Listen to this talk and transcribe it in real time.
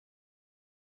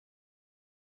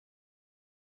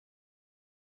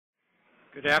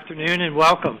Good afternoon and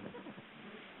welcome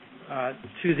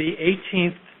to the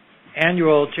 18th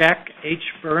Annual Jack H.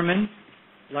 Berman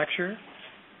Lecture.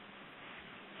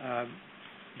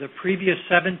 The previous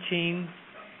 17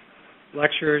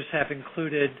 lecturers have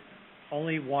included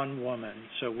only one woman,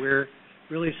 so we're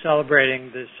really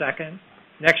celebrating the second.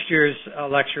 Next year's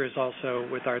lecture is also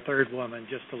with our third woman,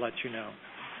 just to let you know.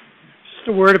 Just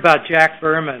a word about Jack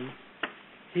Berman.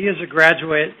 He is a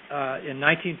graduate in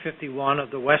 1951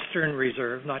 of the Western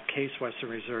Reserve, not Case Western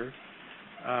Reserve,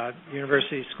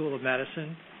 University School of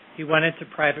Medicine. He went into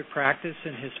private practice,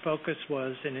 and his focus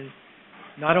was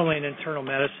not only in internal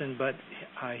medicine, but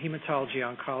hematology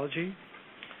oncology.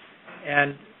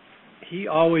 And he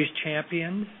always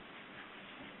championed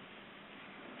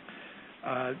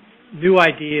new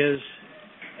ideas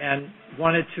and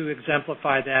wanted to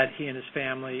exemplify that, he and his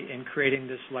family, in creating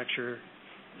this lecture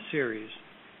series.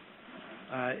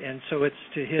 And so it's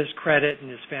to his credit and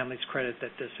his family's credit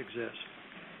that this exists.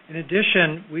 In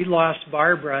addition, we lost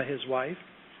Barbara, his wife,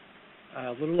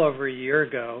 a little over a year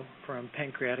ago from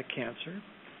pancreatic cancer.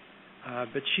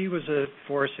 But she was a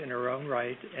force in her own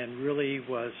right and really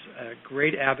was a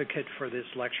great advocate for this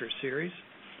lecture series.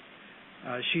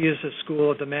 She is a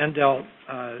school of the Mandel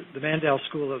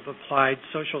School of Applied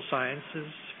Social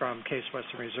Sciences from Case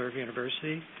Western Reserve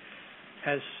University,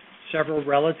 has several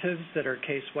relatives that are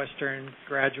Case Western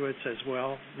graduates as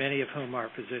well, many of whom are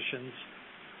physicians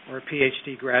or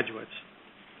PhD graduates.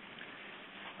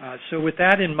 So with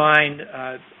that in mind,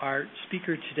 our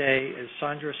speaker today is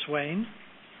Sandra Swain.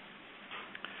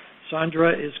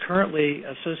 Sandra is currently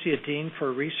Associate Dean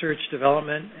for Research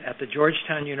Development at the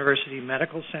Georgetown University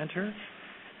Medical Center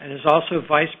and is also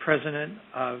Vice President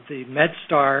of the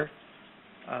MedStar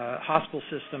hospital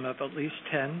system of at least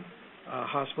 10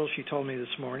 hospital, she told me this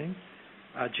morning,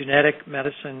 genetic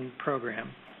medicine program.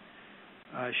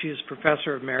 She is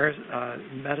professor of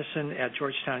medicine at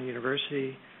Georgetown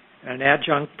University and an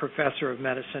adjunct professor of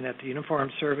medicine at the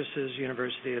Uniformed Services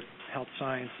University of Health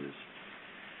Sciences.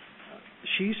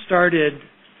 She started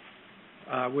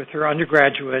with her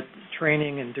undergraduate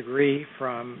training and degree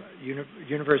from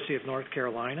University of North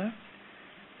Carolina.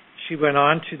 She went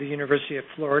on to the University of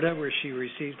Florida, where she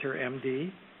received her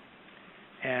MD.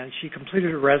 And she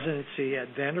completed a residency at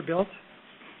Vanderbilt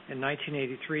in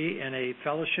 1983 and a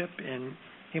fellowship in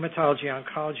hematology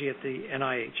oncology at the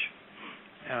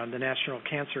NIH, the National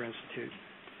Cancer Institute.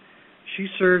 She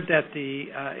served at the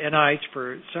NIH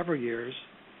for several years,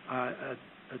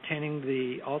 attaining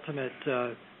the ultimate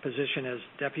position as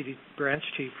Deputy Branch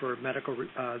Chief for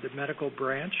the medical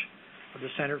branch of the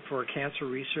Center for Cancer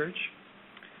Research.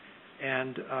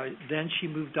 And then she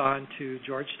moved on to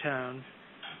Georgetown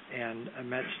and a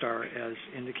MedStar as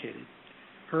indicated.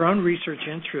 Her own research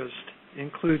interests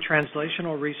include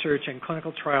translational research and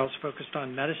clinical trials focused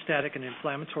on metastatic and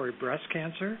inflammatory breast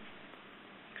cancer,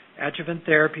 adjuvant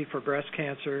therapy for breast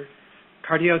cancer,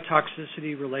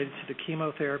 cardiotoxicity related to the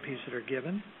chemotherapies that are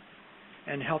given,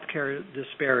 and healthcare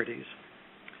disparities.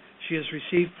 She has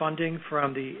received funding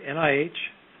from the NIH,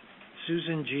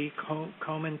 Susan G.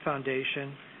 Komen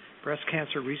Foundation, Breast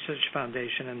Cancer Research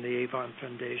Foundation, and the Avon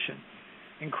Foundation.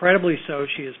 Incredibly so,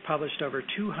 she has published over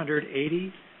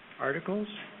 280 articles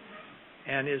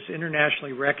and is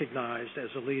internationally recognized as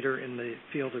a leader in the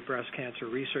field of breast cancer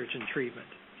research and treatment.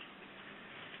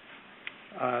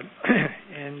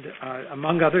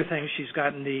 Among other things, she's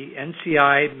gotten the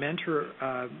NCI Mentor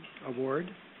Award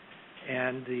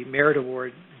and the Merit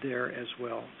Award there as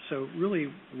well. So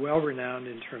really well-renowned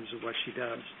in terms of what she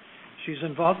does. She's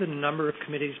involved in a number of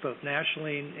committees, both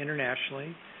nationally and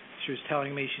internationally. She was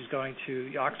telling me she's going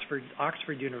to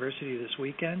Oxford University this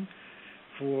weekend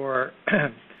for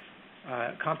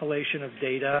compilation of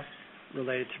data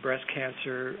related to breast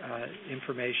cancer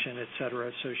information, et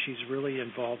cetera. So she's really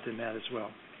involved in that as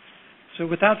well. So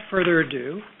without further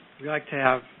ado, we'd like to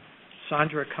have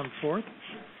Sandra come forth.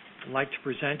 I'd like to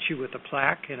present you with a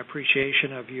plaque in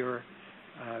appreciation of your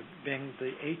being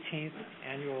the 18th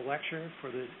annual lecture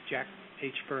for the Jack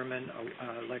H. Berman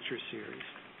lecture series.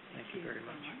 Thank you very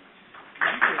much.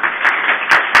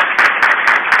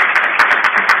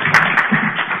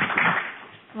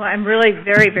 Well, I'm really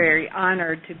very, very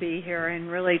honored to be here and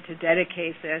really to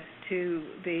dedicate this to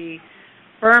the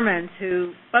Bermans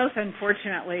who both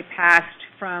unfortunately passed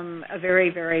from a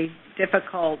very, very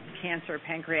difficult cancer,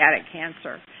 pancreatic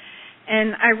cancer.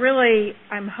 And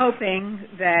I'm hoping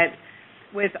that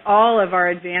with all of our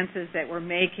advances that we're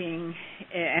making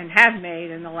and have made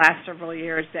in the last several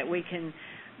years, that we can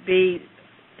be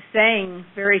saying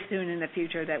very soon in the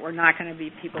future that we're not going to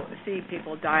see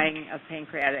people dying of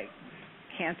pancreatic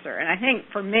cancer. And I think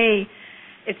for me,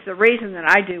 it's the reason that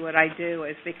I do what I do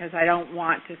is because I don't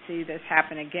want to see this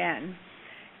happen again.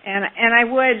 And I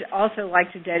would also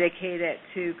like to dedicate it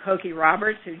to Cokie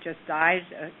Roberts, who just died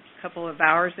a couple of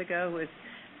hours ago, who was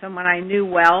someone I knew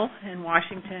well in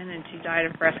Washington, and she died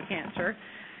of breast cancer.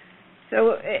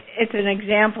 So it's an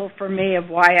example for me of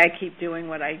why I keep doing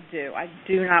what I do. I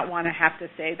do not want to have to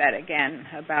say that again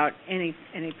about any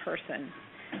person.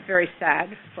 It's very sad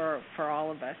for all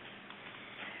of us.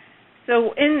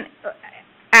 So in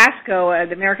FASCO,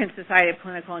 the American Society of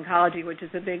Clinical Oncology, which is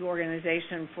a big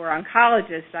organization for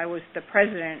oncologists, I was the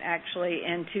president actually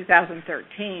in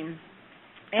 2013.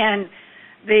 And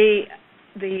the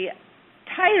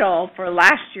title for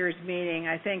last year's meeting,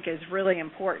 I think, is really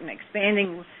important,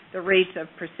 expanding the reach of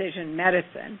precision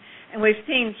medicine. And we've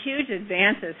seen huge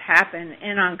advances happen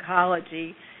in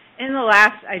oncology in the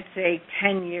last, I'd say,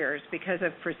 10 years because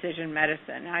of precision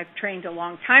medicine. I've trained a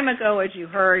long time ago, as you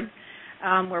heard,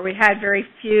 where we had very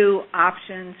few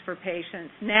options for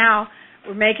patients. Now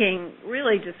we're making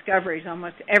really discoveries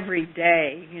almost every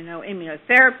day. You know,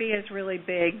 immunotherapy is really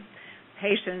big.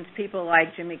 Patients, people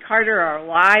like Jimmy Carter, are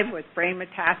alive with brain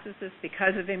metastasis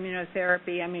because of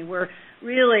immunotherapy. I mean, we're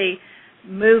really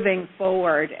moving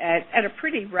forward at a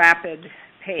pretty rapid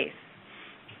pace.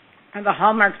 And the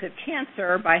Hallmarks of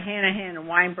Cancer by Hanahan and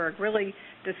Weinberg really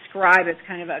describe, it's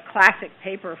kind of a classic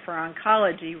paper for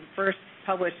oncology, first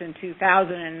published in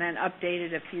 2000 and then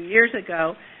updated a few years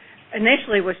ago.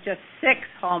 Initially was just 6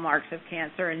 hallmarks of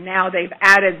cancer, and now they've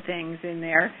added things in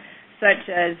there, such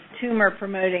as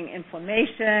tumor-promoting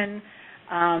inflammation,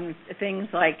 things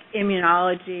like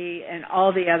immunology, and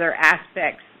all the other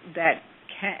aspects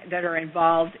that are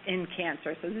involved in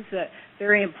cancer. So this is a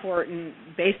very important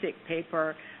basic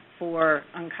paper for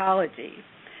oncology.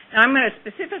 Now I'm going to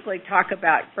specifically talk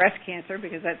about breast cancer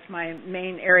because that's my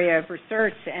main area of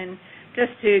research, and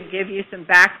just to give you some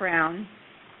background,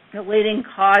 the leading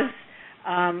cause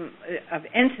of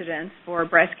incidence for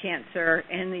breast cancer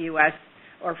in the U.S.,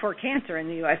 or for cancer in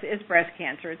the U.S., is breast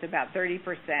cancer. It's about 30%,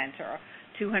 or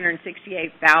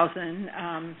 268,000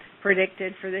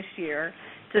 predicted for this year.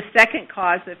 It's the second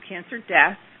cause of cancer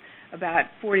death, about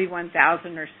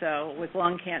 41,000 or so, with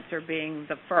lung cancer being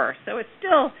the first. So it's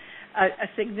still a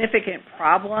significant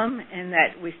problem in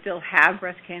that we still have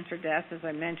breast cancer deaths, as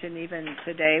I mentioned, even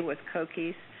today with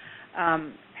Cokie's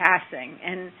passing.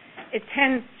 And it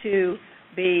tends to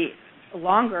be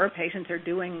longer. Patients are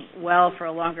doing well for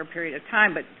a longer period of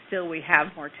time, but still we have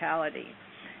mortality.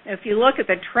 Now, if you look at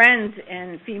the trends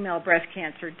in female breast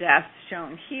cancer deaths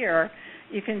shown here,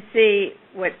 you can see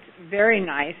what's very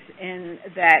nice in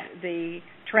that the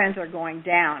trends are going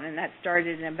down, and that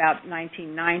started in about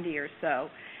 1990 or so.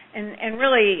 And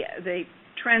really, the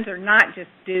trends are not just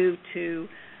due to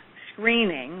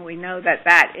screening. We know that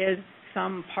that is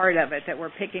some part of it, that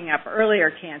we're picking up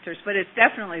earlier cancers, but it's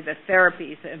definitely the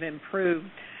therapies that have improved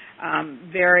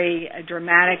very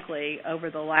dramatically over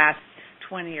the last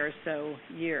 20 or so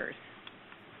years.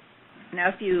 Now,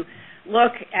 if you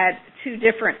look at 2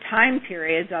 different time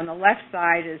periods, on the left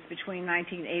side is between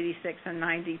 1986 and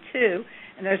 92,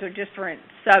 and those are different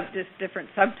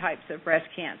subtypes of breast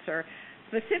cancer.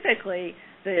 Specifically,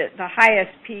 the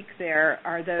highest peak there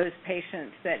are those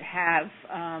patients that have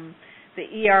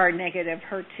the ER negative,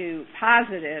 HER2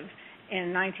 positive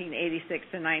in 1986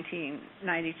 to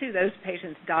 1992. Those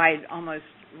patients died almost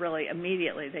really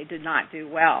immediately. They did not do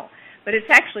well. But it's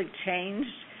actually changed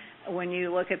when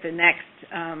you look at the next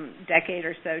decade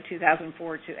or so,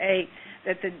 2004 to 8,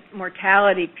 that the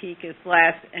mortality peak is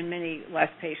less and many less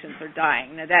patients are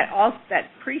dying. Now that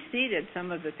preceded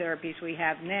some of the therapies we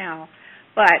have now,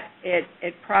 but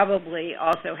it probably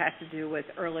also has to do with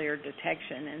earlier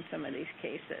detection in some of these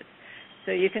cases.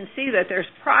 So you can see that there's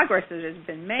progress that has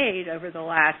been made over the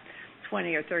last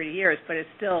 20 or 30 years, but it's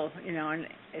still,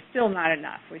 it's still not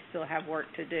enough. We still have work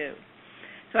to do.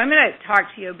 So I'm going to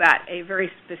talk to you about a very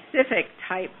specific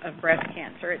type of breast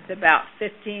cancer. It's about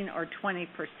 15 or 20%.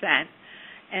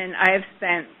 And I have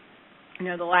spent,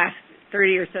 the last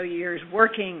 30 or so years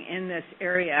working in this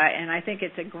area, and I think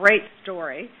it's a great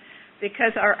story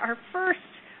because our first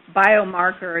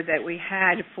biomarker that we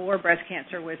had for breast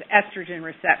cancer was estrogen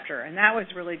receptor, and that was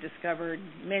really discovered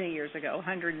many years ago,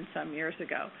 100 and some years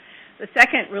ago. The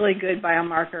second really good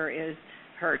biomarker is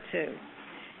HER2.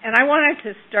 And I wanted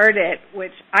to start it,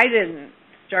 which I didn't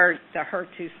start the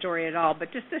HER2 story at all,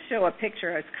 but just to show a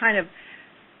picture. It's kind of,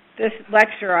 this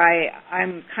lecture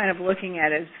I'm kind of looking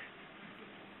at as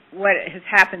what has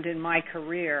happened in my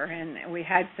career, and we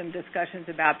had some discussions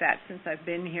about that since I've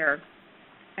been here.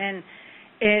 And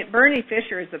Bernie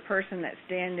Fisher is the person that's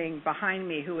standing behind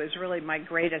me who is really my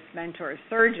greatest mentor,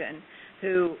 surgeon,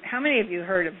 how many of you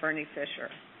heard of Bernie Fisher?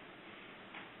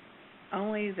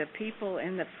 Only the people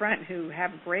in the front who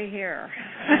have gray hair.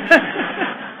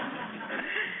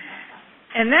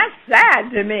 And that's sad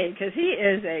to me because he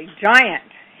is a giant.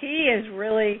 He is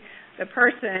really the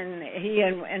person, he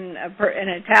and an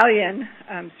Italian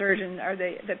surgeon are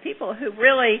the people who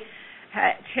really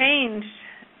changed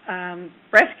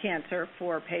breast cancer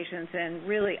for patients and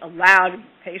really allowed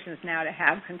patients now to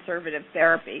have conservative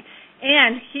therapy.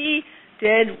 And he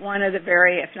did one of the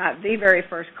very, if not the very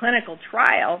first clinical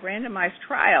trial, randomized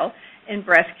trial in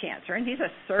breast cancer. And he's a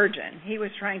surgeon. He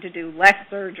was trying to do less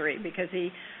surgery because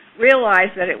he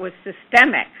realized that it was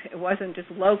systemic. It wasn't just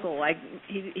local. Like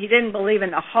he didn't believe in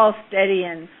the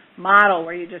Hallstedian model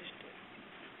where you just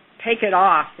take it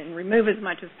off and remove as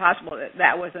much as possible.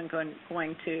 That wasn't going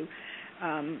to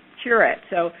cure it.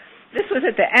 So this was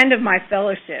at the end of my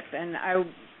fellowship, and I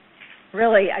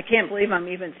can't believe I'm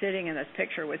even sitting in this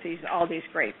picture with all these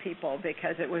great people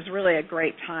because it was really a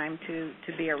great time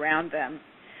to be around them.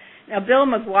 Now, Bill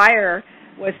McGuire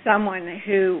was someone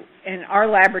who, in our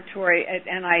laboratory at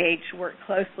NIH, worked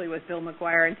closely with Bill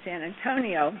McGuire in San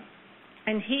Antonio,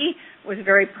 and he was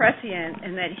very prescient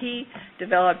in that he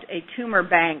developed a tumor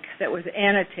bank that was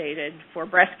annotated for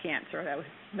breast cancer. That was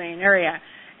his main area.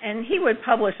 And he would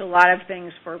publish a lot of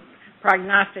things for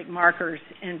prognostic markers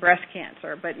in breast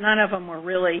cancer, but none of them were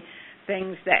really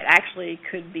things that actually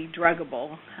could be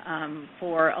druggable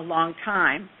for a long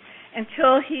time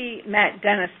until he met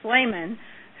Dennis Swain,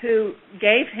 who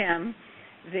gave him,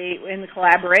 in the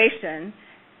collaboration,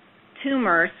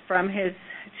 tumors from his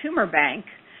tumor bank.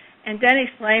 And Dennis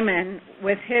Swain,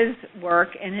 with his work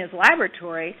in his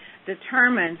laboratory,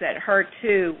 determined that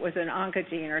HER2 was an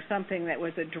oncogene or something that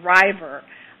was a driver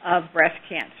of breast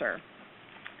cancer.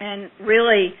 And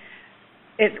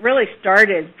it really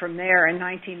started from there in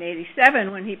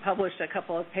 1987 when he published a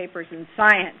couple of papers in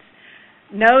Science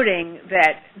noting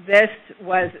that this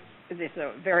is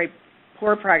a very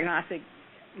poor prognostic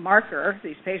marker.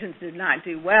 These patients did not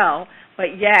do well,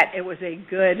 but yet it was a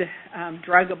good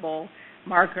druggable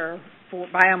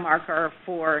biomarker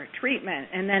for treatment.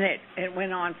 And then it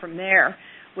went on from there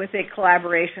with a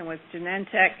collaboration with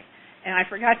Genentech. And I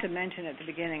forgot to mention at the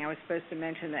beginning, I was supposed to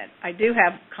mention that I do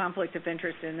have conflict of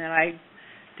interest in that I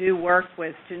do work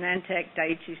with Genentech,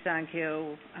 Daiichi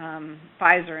Sankyo,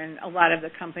 Pfizer, and a lot of the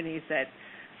companies that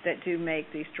do make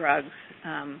these drugs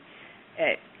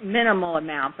at minimal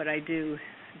amount, but I do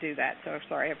that. So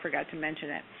sorry, I forgot to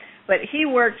mention it. But he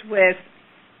worked with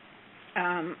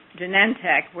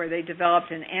Genentech, where they developed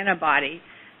an antibody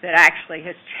that actually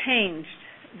has changed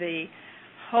the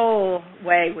whole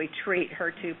way we treat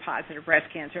HER2-positive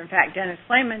breast cancer. In fact, Dennis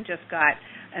Swain just got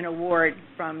an award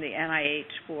from the NIH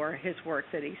for his work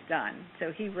that he's done.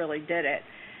 So he really did it.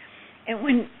 And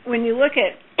when you look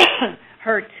at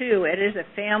HER2, it is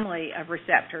a family of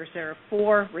receptors. There are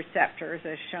 4 receptors,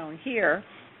 as shown here.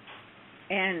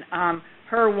 And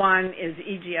HER1 is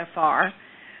EGFR.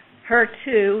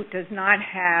 HER2 does not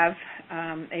have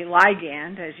a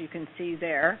ligand, as you can see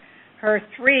there.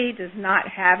 HER3 does not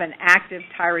have an active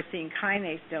tyrosine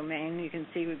kinase domain. You can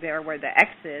see there where the X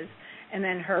is. And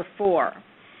then HER4.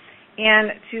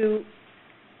 And to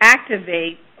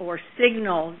activate or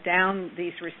signal down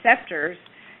these receptors,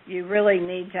 you really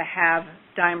need to have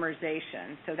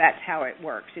dimerization. So that's how it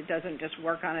works. It doesn't just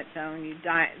work on its own.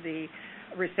 The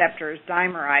receptor is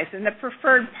dimerized. And the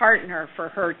preferred partner for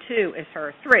HER2 is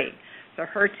HER3. So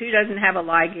HER2 doesn't have a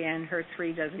ligand.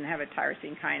 HER3 doesn't have a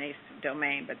tyrosine kinase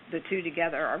domain, but the two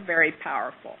together are very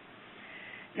powerful.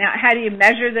 Now, how do you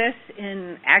measure this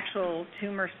in actual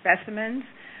tumor specimens?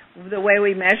 The way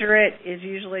we measure it is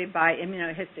usually by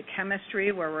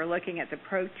immunohistochemistry, where we're looking at the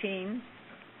protein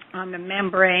on the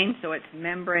membrane. So it's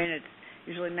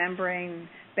usually membrane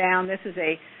bound. This is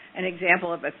an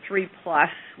example of a 3+,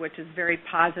 which is very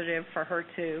positive for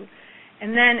HER2.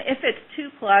 And then if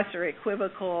it's 2+ or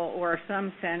equivocal, or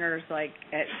some centers like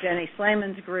at Denny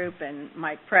Slayman's group and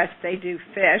Mike Press, they do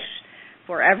FISH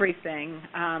for everything.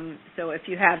 So if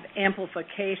you have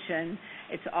amplification,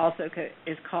 it's also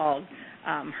is called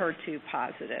HER2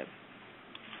 positive.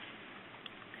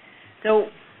 So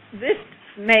this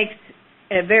makes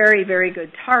a very, very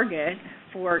good target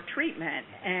for treatment.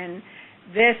 And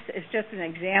this is just an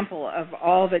example of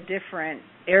all the different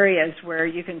areas where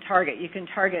you can target. You can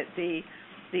target the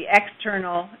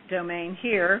external domain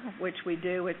here, which we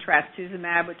do with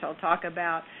trastuzumab, which I'll talk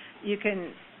about. You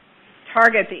can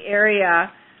target the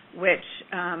area which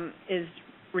is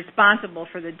responsible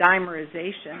for the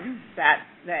dimerization,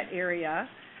 that area.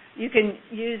 You can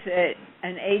use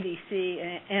an ADC,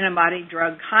 an antibody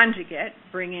drug conjugate,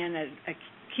 bring in a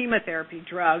chemotherapy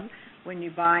drug when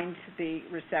you bind the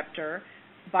receptor,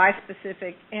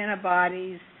 bispecific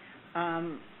antibodies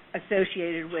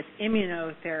associated with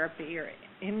immunotherapy or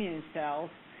immune cells.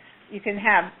 You can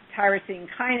have tyrosine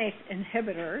kinase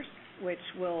inhibitors, which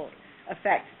will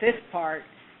affect this part,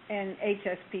 and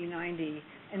HSP90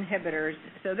 inhibitors.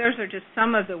 So those are just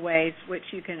some of the ways which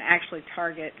you can actually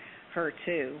target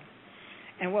HER2.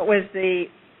 And what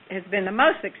has been the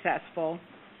most successful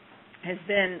has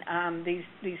been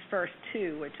these first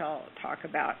two, which I'll talk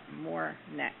about more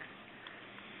next.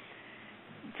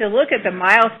 To look at the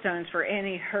milestones for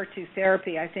anti-HER2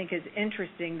 therapy, I think is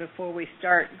interesting before we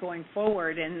start going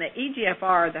forward. And the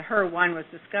EGFR, the HER1, was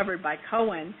discovered by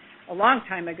Cohen a long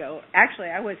time ago. Actually,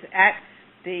 I was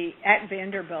at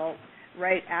Vanderbilt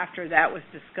right after that was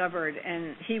discovered,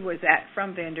 and he was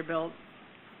from Vanderbilt.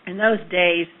 In those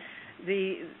days,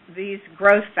 these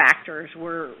growth factors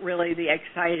were really the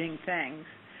exciting things.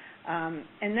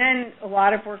 And then a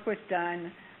lot of work was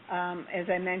done. As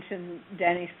I mentioned,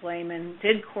 Denny Slayman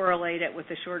did correlate it with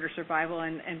the shorter survival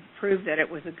and proved that it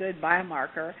was a good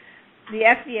biomarker. The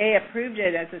FDA approved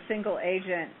it as a single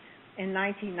agent in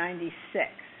 1996,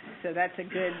 so that's a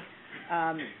good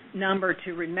number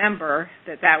to remember,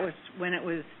 that was when it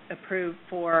was approved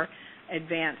for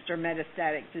advanced or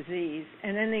metastatic disease.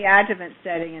 And then the adjuvant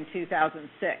setting in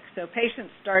 2006. So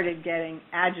patients started getting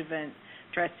adjuvant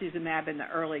trastuzumab in the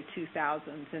early 2000s,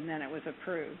 and then it was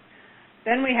approved.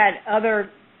 Then we had other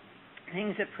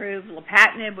things approved,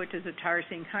 lapatinib, which is a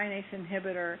tyrosine kinase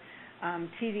inhibitor,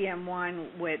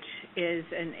 TDM1, which is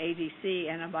an ADC,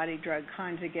 antibody drug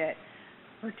conjugate,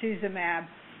 pertuzumab,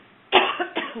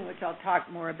 which I'll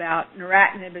talk more about.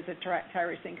 Neratinib is a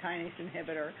tyrosine kinase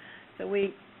inhibitor. So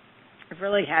we have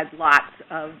really had lots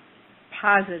of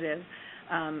positive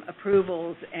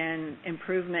approvals and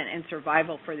improvement in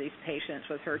survival for these patients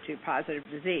with HER2-positive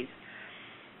disease.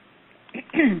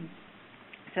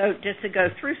 So just to go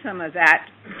through some of that,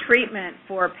 treatment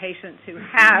for patients who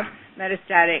have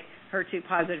metastatic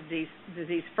HER2-positive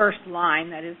disease first line,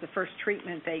 that is the first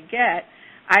treatment they get,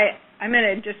 I'm going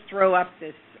to just throw up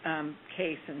this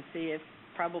case and see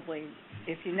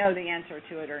if you know the answer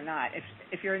to it or not.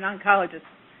 If you're an oncologist,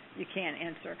 you can't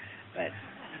answer. But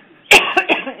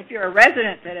if you're a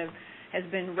resident that has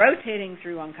been rotating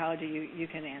through oncology, you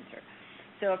can answer.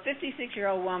 So a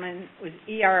 56-year-old woman with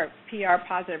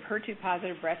ER-PR-positive,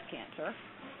 HER2-positive breast cancer.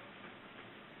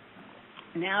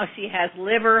 Now she has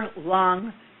liver,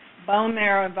 lung, bone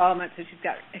marrow involvement, so she's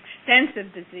got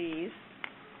extensive disease.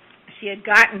 She had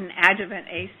gotten adjuvant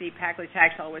AC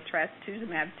paclitaxel with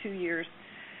trastuzumab 2 years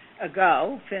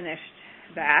ago, finished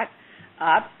that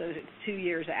up, so it's 2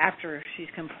 years after she's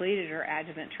completed her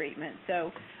adjuvant treatment.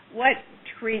 So what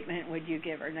treatment would you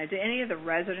give her? Now, do any of the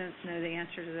residents know the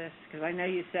answer to this? Because I know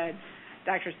you said,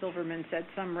 Dr. Silverman said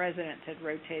some residents had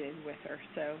rotated with her,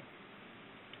 so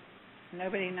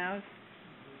nobody knows?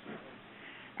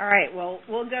 All right, well,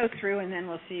 we'll go through and then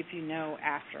we'll see if you know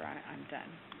after I'm done.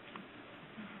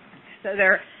 So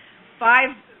there are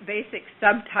 5 basic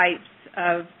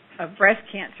subtypes of breast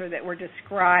cancer that were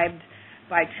described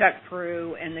by Chuck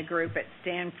Peru and the group at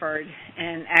Stanford,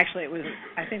 and actually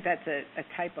I think that's a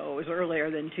typo. It was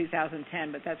earlier than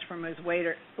 2010, but that's from his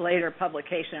later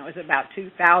publication. It was about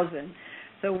 2000.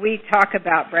 So we talk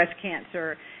about breast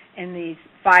cancer in these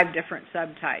 5 different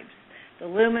subtypes. The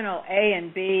luminal A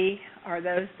and B are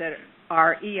those that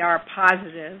are ER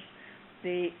positive.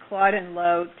 The Claudin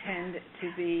low tend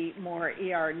to be more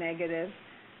ER negative.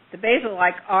 The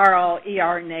basal-like are all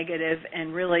ER negative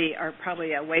and really are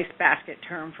probably a wastebasket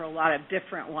term for a lot of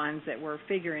different ones that we're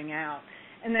figuring out.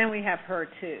 And then we have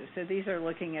HER2. So these are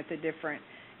looking at the different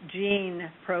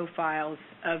gene profiles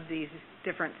of these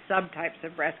different subtypes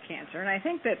of breast cancer. And I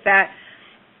think that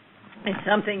is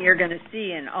something you're going to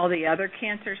see in all the other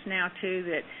cancers now, too,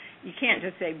 that you can't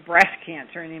just say breast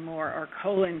cancer anymore or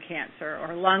colon cancer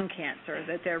or lung cancer,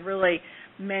 that there are really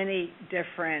many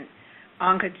different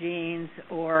oncogenes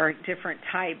or different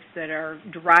types that are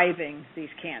driving these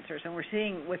cancers. And we're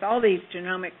seeing with all these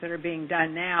genomics that are being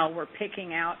done now, we're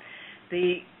picking out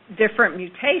the different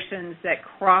mutations that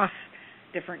cross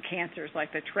different cancers,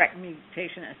 like the TRK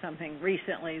mutation is something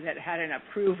recently that had an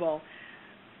approval.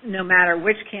 No matter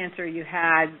which cancer you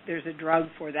had, there's a drug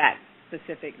for that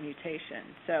specific mutation.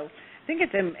 So I think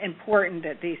it's important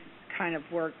that these kind of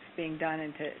work's being done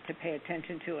and to pay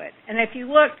attention to it. And if you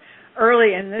look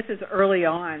early, and this is early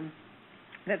on,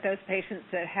 that those patients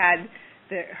that had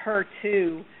the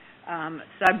HER2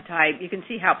 subtype, you can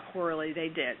see how poorly they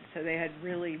did. So they had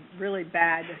really, really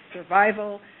bad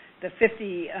survival.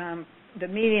 The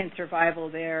median survival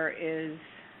there is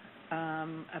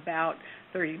about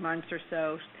 30 months or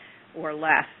so, or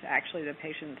less. Actually, the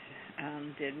patients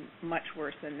did much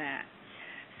worse than that.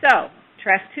 So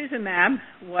trastuzumab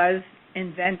was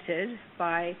invented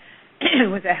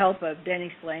with the help of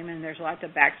Denny Slayman. There's lots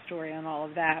of backstory on all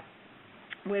of that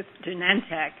with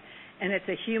Genentech, and it's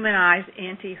a humanized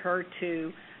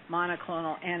anti-HER2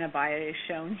 monoclonal antibody as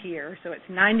shown here. So it's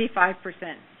 95%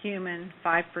 human,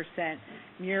 5%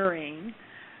 murine.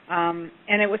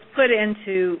 And it was put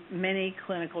into many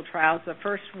clinical trials. The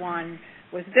first one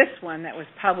was this one that was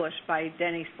published by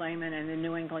Denny Slayman in the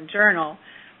New England Journal,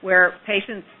 where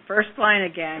patients, first line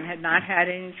again, had not had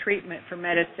any treatment for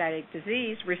metastatic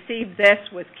disease, received this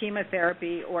with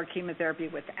chemotherapy or chemotherapy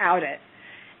without it.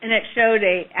 And it showed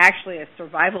actually a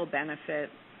survival benefit,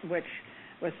 which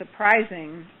was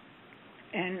surprising.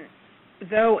 And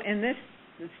though in this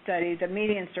study, the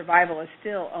median survival is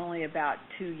still only about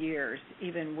 2 years,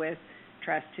 even with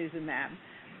trastuzumab.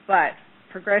 But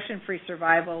progression-free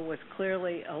survival was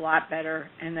clearly a lot better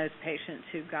in those patients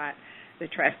who got the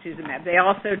trastuzumab. They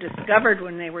also discovered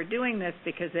when they were doing this,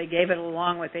 because they gave it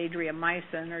along with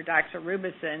adriamycin or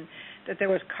doxorubicin, that there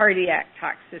was cardiac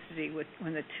toxicity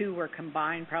when the two were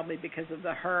combined, probably because of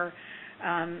the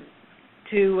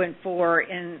HER2 and 4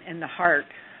 in the heart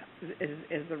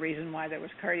is the reason why there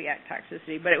was cardiac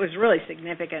toxicity. But it was really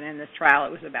significant in this trial.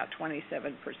 It was about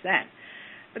 27%.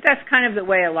 But that's kind of the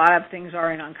way a lot of things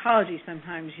are in oncology.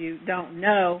 Sometimes you don't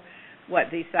know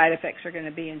what these side effects are going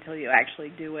to be until you actually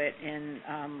do it in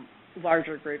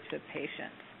larger groups of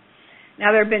patients.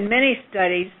 Now, there have been many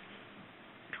studies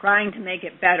trying to make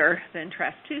it better than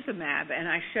trastuzumab, and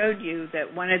I showed you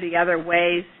that one of the other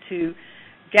ways to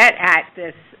get at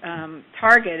this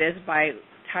target is by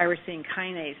tyrosine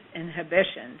kinase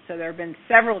inhibition. So there have been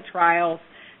several trials,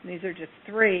 and these are just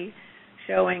 3,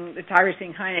 showing the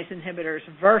tyrosine kinase inhibitors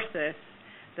versus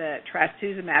the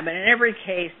trastuzumab. And in every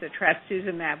case, the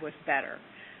trastuzumab was better.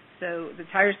 So the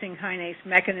tyrosine kinase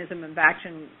mechanism of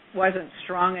action wasn't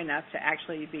strong enough to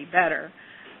actually be better.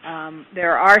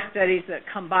 There are studies that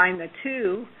combine the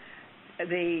two,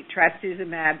 the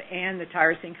trastuzumab and the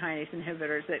tyrosine kinase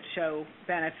inhibitors, that show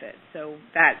benefit. So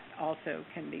that also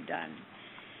can be done.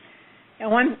 And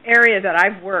one area that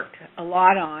I've worked a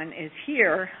lot on is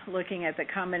here, looking at the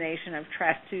combination of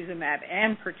trastuzumab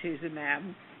and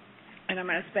pertuzumab. And I'm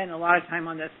going to spend a lot of time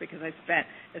on this because I spent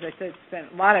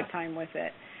a lot of time with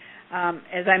it.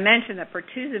 As I mentioned, the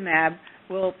pertuzumab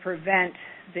will prevent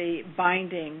the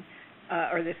binding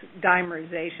or this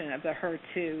dimerization of the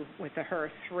HER2 with the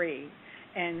HER3.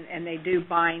 And they do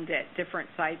bind at different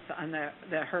sites on the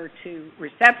HER2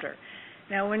 receptor.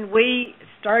 Now, when we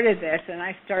started this, and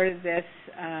I started this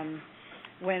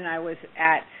when I was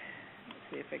at, let's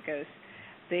see if it goes,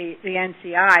 the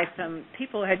NCI, some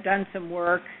people had done some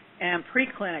work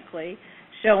preclinically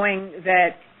showing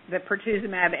that the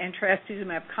pertuzumab and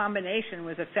trastuzumab combination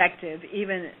was effective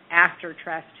even after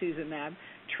trastuzumab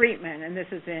treatment, and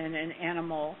this is in an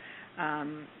animal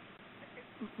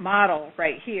model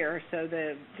right here. So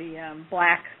the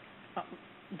black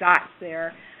dots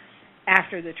there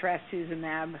after the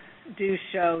trastuzumab do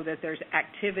show that there's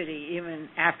activity even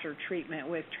after treatment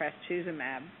with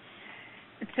trastuzumab.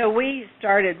 So we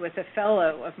started with a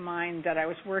fellow of mine that I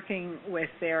was working with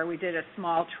there. We did a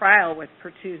small trial with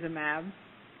pertuzumab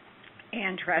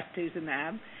and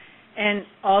trastuzumab. And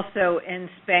also in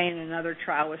Spain, another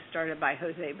trial was started by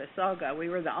Jose Baselga. We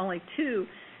were the only 2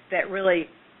 that really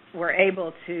were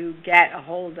able to get a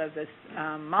hold of this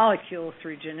molecule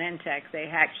through Genentech. They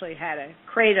actually had a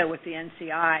CRADA with the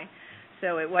NCI,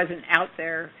 so it wasn't out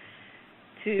there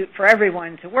for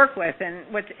everyone to work with. And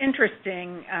what's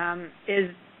interesting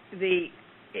is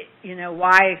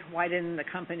why didn't the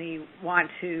company want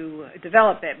to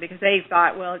develop it? Because they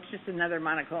thought, well, it's just another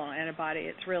monoclonal antibody.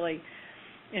 It's really,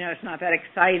 it's not that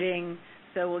exciting,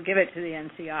 so we'll give it to the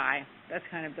NCI. That's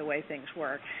kind of the way things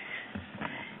work.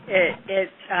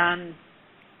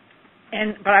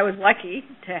 But I was lucky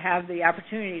to have the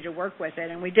opportunity to work with it,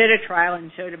 and we did a trial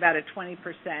and showed about a 20%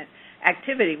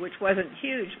 activity, which wasn't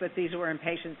huge, but these were in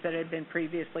patients that had been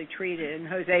previously treated, and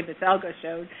Jose Baselga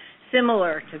showed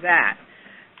similar to that.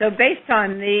 So based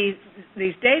on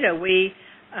these data, we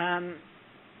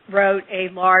wrote a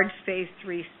large phase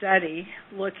 3 study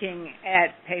looking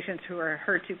at patients who are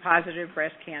HER2-positive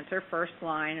breast cancer, first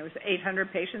line. It was an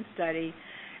 800-patient study,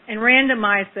 and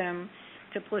randomized them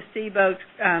to placebo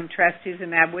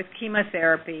trastuzumab with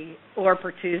chemotherapy or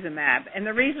pertuzumab. And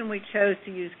the reason we chose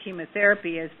to use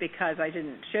chemotherapy is because I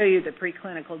didn't show you the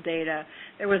preclinical data.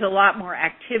 There was a lot more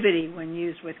activity when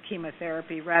used with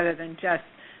chemotherapy rather than just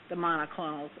the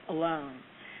monoclonals alone.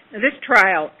 Now, this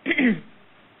trial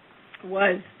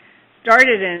was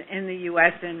started in the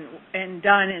U.S. and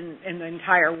done in the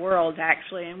entire world,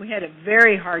 actually, and we had a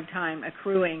very hard time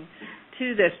accruing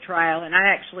to this trial, and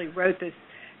I actually wrote this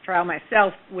trial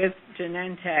myself with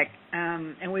Genentech,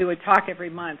 and we would talk every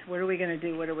month, what are we going to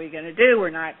do, what are we going to do? We're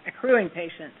not accruing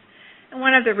patients. And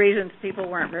one of the reasons people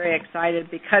weren't very excited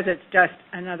because it's just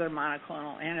another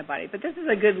monoclonal antibody. But this is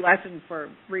a good lesson for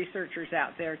researchers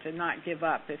out there to not give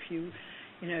up if you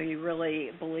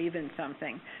really believe in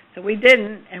something. So we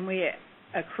didn't, and we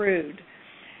accrued.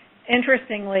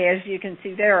 Interestingly, as you can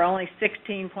see there, only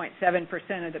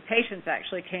 16.7% of the patients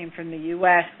actually came from the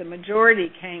U.S. The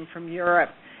majority came from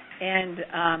Europe and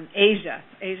Asia.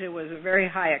 Asia was a very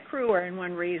high accruer, and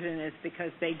one reason is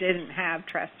because they didn't have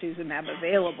trastuzumab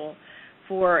available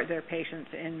for their patients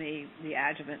in the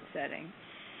adjuvant setting.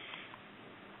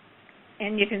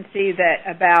 And you can see that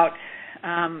about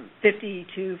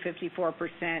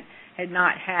 52-54% had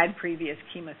not had previous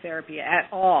chemotherapy at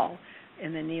all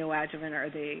in the neoadjuvant or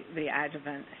the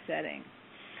adjuvant setting.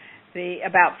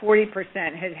 About 40%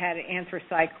 had had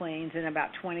anthracyclines, and about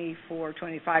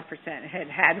 24-25% had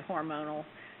had hormonal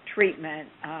treatment.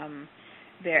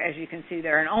 There, as you can see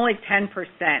there, and only 10%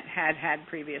 had had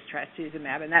previous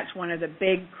trastuzumab, and that's one of the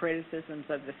big criticisms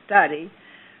of the study,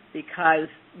 because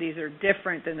these are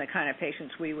different than the kind of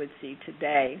patients we would see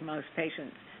today. Most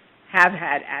patients have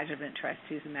had adjuvant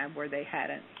trastuzumab where they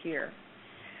hadn't here.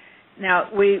 Now,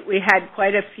 we had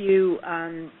quite a few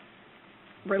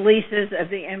releases of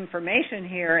the information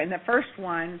here, and the first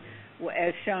one,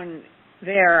 as shown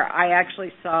there, I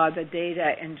actually saw the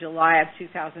data in July of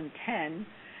 2010,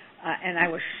 and I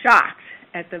was shocked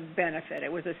at the benefit.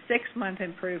 It was a 6-month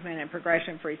improvement in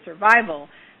progression-free survival.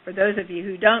 For those of you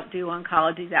who don't do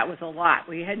oncology, that was a lot.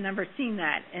 We had never seen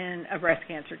that in a breast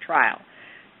cancer trial.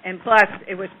 And plus,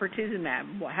 it was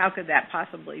pertuzumab. Well, how could that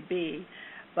possibly be?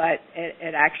 But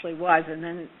it actually was. And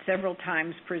then several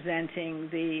times presenting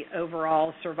the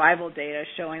overall survival data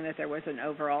showing that there was an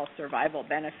overall survival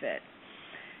benefit.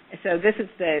 So this is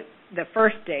the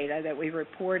first data that we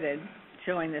reported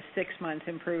showing the 6-month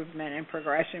improvement in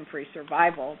progression-free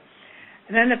survival.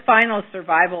 And then the final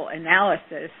survival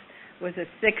analysis was a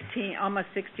almost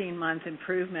 16-month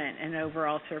improvement in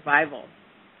overall survival.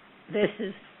 This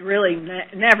has really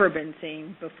never been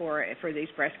seen before for these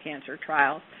breast cancer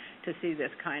trials, to see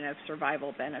this kind of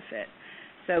survival benefit.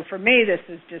 So for me, this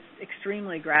is just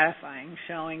extremely gratifying,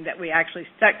 showing that we actually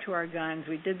stuck to our guns.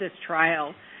 We did this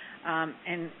trial,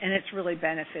 and it's really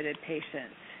benefited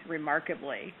patients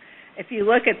remarkably. If you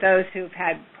look at those who've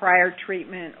had prior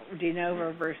treatment, de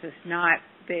novo versus not,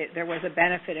 there was a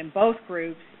benefit in both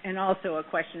groups, and also a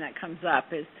question that comes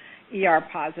up is ER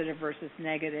positive versus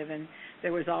negative, and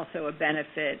there was also a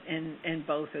benefit in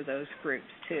both of those groups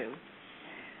too.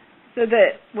 So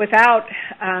that without,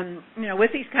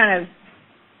 with these kind of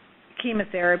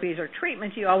chemotherapies or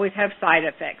treatments, you always have side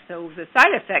effects. So the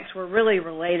side effects were really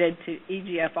related to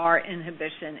EGFR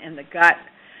inhibition in the gut.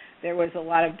 There was a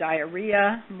lot of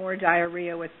diarrhea, more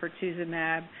diarrhea with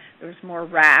pertuzumab. There was more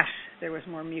rash. There was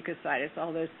more mucositis.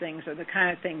 All those things are the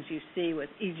kind of things you see with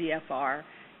EGFR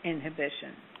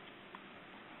inhibition.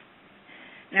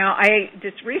 Now, I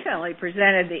just recently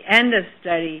presented the end of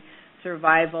study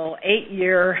survival,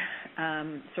 8-year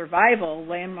survival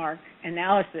landmark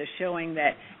analysis showing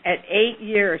that at 8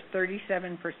 years,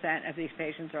 37% of these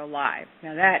patients are alive.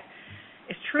 Now, that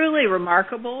is truly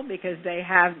remarkable because they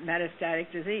have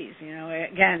metastatic disease.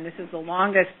 Again, this is the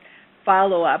longest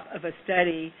follow-up of a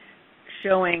study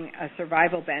showing a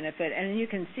survival benefit. And you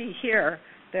can see here,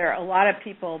 there are a lot of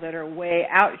people that are way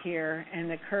out here, and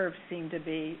the curves seem to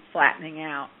be flattening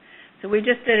out. So we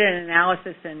just did an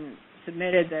analysis and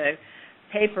submitted the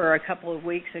paper a couple of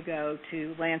weeks ago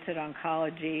to Lancet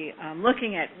Oncology,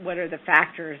 looking at what are the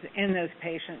factors in those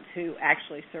patients who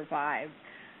actually survive.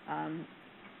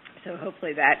 So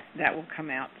hopefully that will come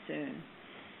out soon.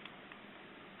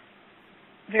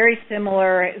 Very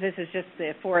similar, this is just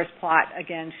the forest plot,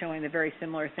 again, showing the very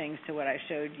similar things to what I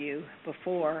showed you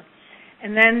before.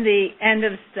 And then the end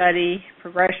of study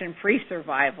progression-free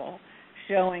survival,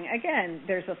 showing, again,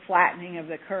 there's a flattening of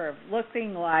the curve,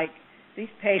 looking like these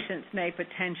patients may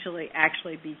potentially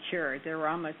actually be cured. There were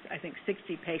almost, I think,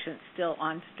 60 patients still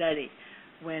on study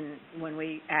when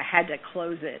we had to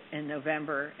close it in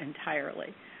November entirely.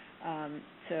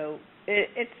 So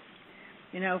it's,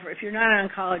 if you're not an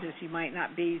oncologist, you might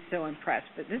not be so impressed,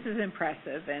 but this is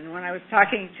impressive. And when I was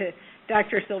talking to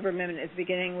Dr. Silverman at the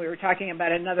beginning, we were talking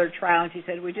about another trial, and she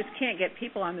said, we just can't get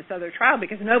people on this other trial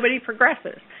because nobody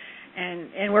progresses.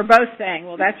 And we're both saying,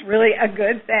 well, that's really a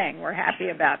good thing. We're happy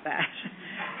about that.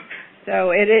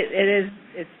 So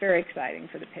it's very exciting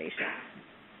for the patient.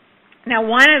 Now,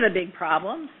 one of the big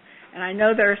problems And I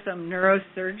know there are some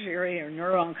neurosurgery or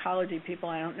neuro-oncology people,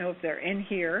 I don't know if they're in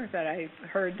here, that I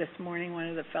heard this morning, one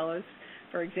of the fellows,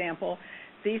 for example.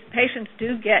 These patients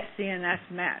do get CNS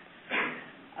mets.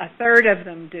 A third of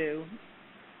them do,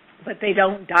 but they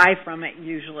don't die from it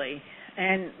usually.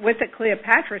 And with the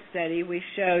Cleopatra study, we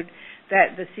showed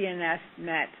that the CNS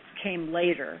mets came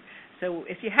later. So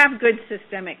if you have good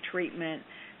systemic treatment,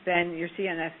 then your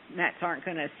CNS mets aren't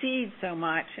going to seed so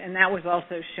much, and that was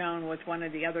also shown with one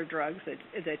of the other drugs,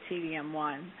 the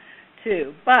TDM1,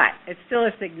 too. But it's still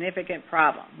a significant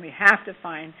problem. We have to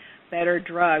find better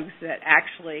drugs that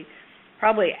actually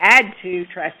probably add to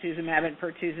trastuzumab and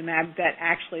pertuzumab that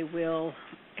actually will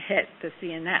hit the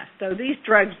CNS. So these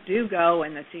drugs do go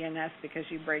in the CNS because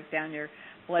you break down your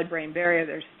blood-brain barrier.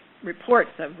 There's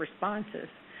reports of responses.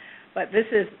 But this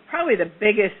is probably the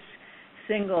biggest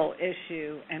single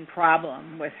issue and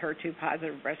problem with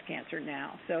HER2-positive breast cancer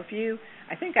now. So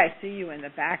I think I see you in the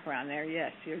background there.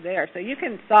 Yes, you're there. So you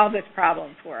can solve this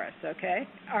problem for us, okay?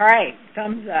 All right,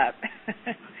 thumbs up.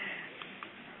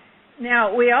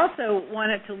 Now, we also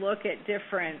wanted to look at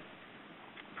different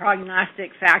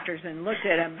prognostic factors and looked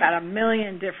at about 1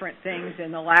 million different things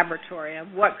in the laboratory of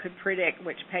what could predict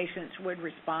which patients would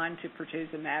respond to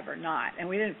pertuzumab or not, and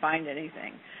we didn't find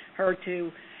anything.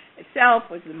 HER2 itself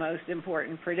was the most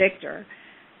important predictor.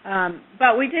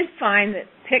 But we did find that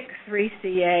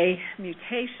PIK3CA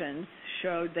mutations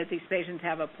showed that these patients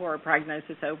have a poorer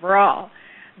prognosis overall,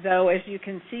 though as you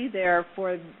can see there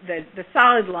for the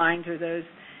solid lines are those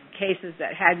cases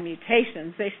that had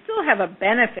mutations, they still have a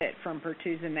benefit from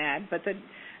pertuzumab, but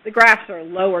the graphs are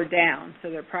lower down, so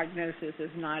their prognosis is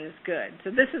not as good.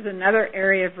 So this is another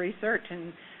area of research,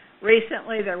 and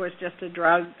recently there was just a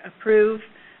drug approved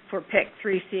for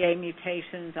PIK3CA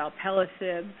mutations,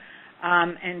 alpelisib,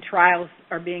 and trials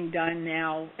are being done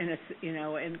now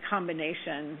in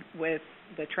combination with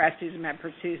the trastuzumab,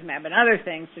 pertuzumab, and other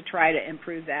things to try to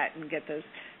improve that and get those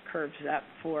curves up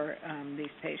for these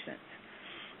patients.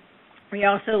 We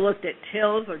also looked at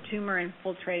TILs, or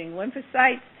tumor-infiltrating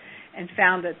lymphocytes, and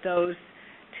found that those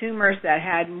tumors that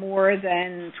had more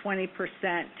than 20%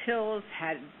 TILs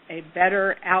had a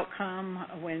better outcome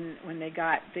when they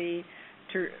got the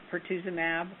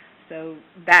pertuzumab. So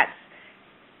that's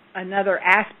another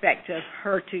aspect of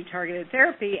HER2-targeted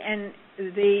therapy. And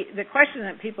the question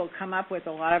that people come up with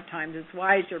a lot of times is,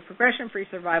 why is your progression-free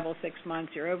survival 6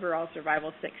 months, your overall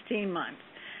survival 16 months?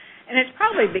 And it's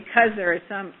probably because there is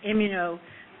some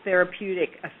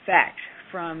immunotherapeutic effect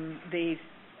from these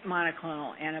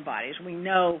monoclonal antibodies. We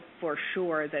know for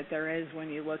sure that there is when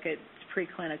you look at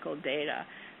preclinical data.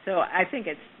 So I think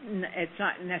it's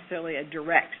not necessarily a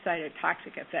direct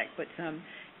cytotoxic effect, but some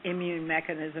immune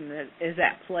mechanism that is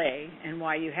at play and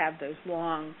why you have those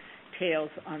long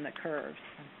tails on the curves.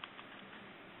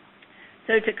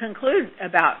 So to conclude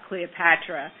about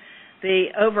Cleopatra, the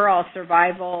overall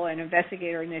survival and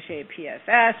investigator-initiated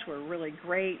PFS were really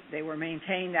great. They were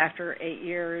maintained after 8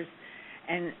 years,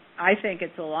 and I think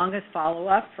it's the longest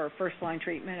follow-up for first-line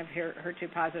treatment of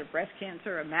HER2-positive breast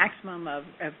cancer, a maximum of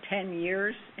 10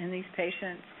 years in these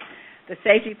patients. The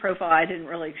safety profile I didn't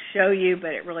really show you,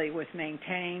 but it really was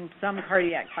maintained. Some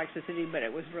cardiac toxicity, but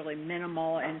it was really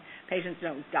minimal, and patients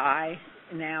don't die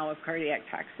now of cardiac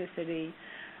toxicity.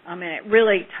 And it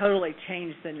really totally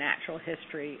changed the natural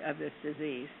history of this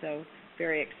disease, so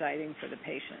very exciting for the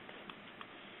patients.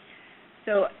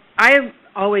 So I've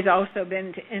always also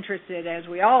been interested, as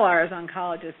we all are as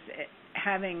oncologists,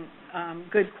 having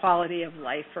good quality of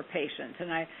life for patients.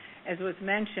 And as was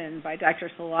mentioned by Dr.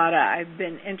 Salata, I've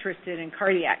been interested in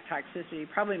cardiac toxicity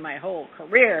probably my whole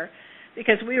career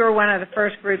because we were one of the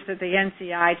first groups at the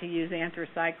NCI to use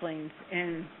anthracyclines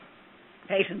in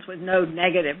patients with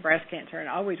node-negative breast cancer, and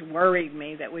it always worried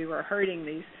me that we were hurting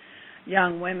these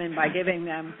young women by giving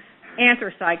them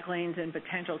anthracyclines and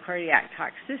potential cardiac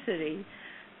toxicity.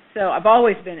 So I've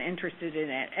always been interested in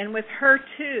it. And with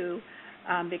HER2,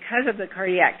 because of the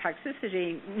cardiac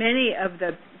toxicity, many of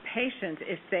the patients,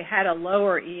 if they had a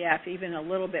lower EF, even a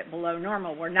little bit below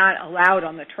normal, were not allowed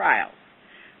on the trials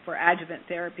for adjuvant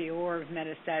therapy or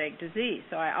metastatic disease.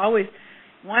 So I always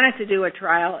wanted to do a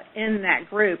trial in that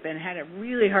group and had a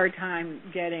really hard time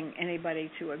getting anybody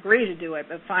to agree to do it,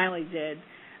 but finally did.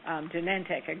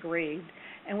 Genentech agreed.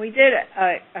 And we did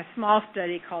a small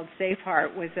study called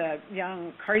SafeHeart with a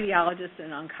young cardiologist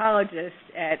and oncologist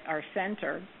at our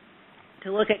center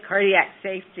to look at cardiac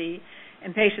safety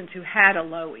in patients who had a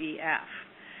low EF.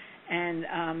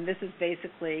 And this is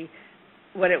basically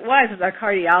what it was. Our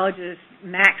cardiologist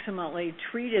maximally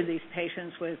treated these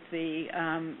patients with the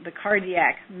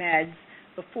cardiac meds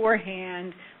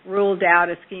beforehand, ruled out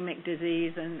ischemic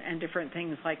disease and different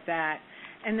things like that.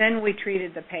 and then we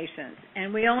treated the patients.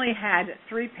 And we only had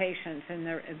 3 patients in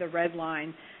the red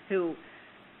line who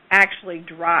actually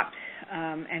dropped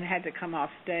and had to come off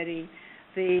study.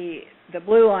 The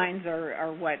blue lines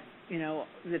are what,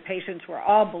 the patients were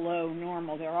all below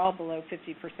normal. They're all below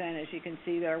 50%, as you can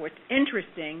see there, which is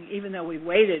interesting. Even though we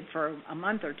waited for a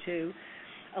month or two,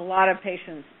 a lot of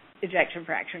patients' ejection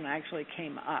fraction actually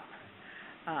came up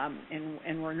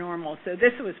and were normal. So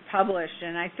this was published,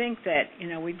 and I think that,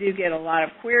 we do get a lot of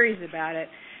queries about it,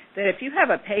 that if you have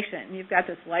a patient and you've got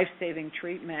this life-saving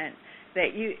treatment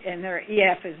and their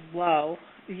EF is low,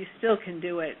 you still can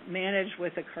do it managed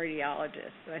with a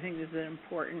cardiologist. So I think this is an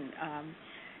important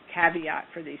caveat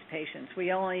for these patients.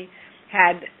 We only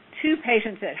had 2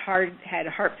 patients that had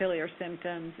heart failure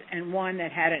symptoms and 1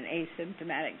 that had an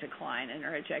asymptomatic decline in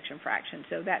their ejection fraction.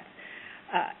 So that's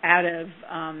out of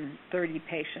 30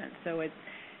 patients. So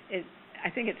I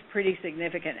think it's pretty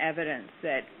significant evidence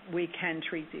that we can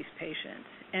treat these patients.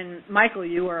 And Michael,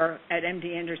 you were at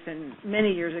MD Anderson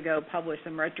many years ago, published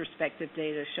some retrospective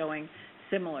data showing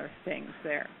similar things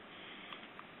there.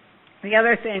 The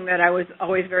other thing that I was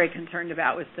always very concerned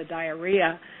about was the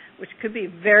diarrhea, which could be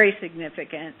very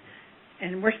significant.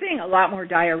 And we're seeing a lot more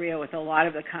diarrhea with a lot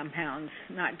of the compounds,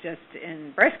 not just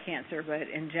in breast cancer, but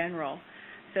in general.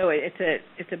 So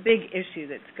it's a big issue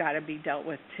that's got to be dealt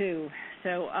with too.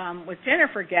 So with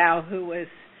Jennifer Gao, who was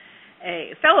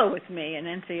a fellow with me, an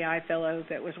NCI fellow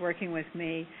that was working with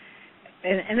me,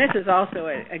 and this is also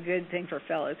a good thing for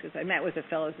fellows, because I met with the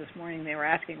fellows this morning. They were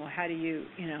asking, well, how do you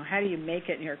make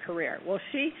it in your career? Well,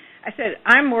 I said,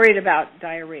 I'm worried about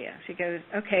diarrhea. She goes,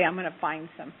 okay, I'm going to find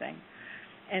something.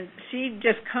 And she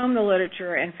just combed the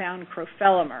literature and found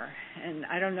crofelemer. And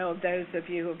I don't know if those of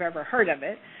you who have ever heard of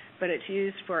it, but it's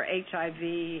used for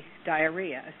HIV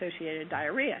diarrhea, associated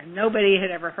diarrhea. Nobody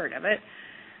had ever heard of it.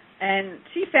 And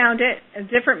she found it, a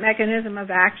different mechanism of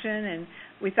action, and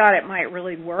we thought it might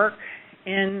really work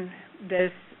in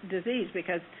this disease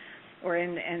or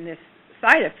in this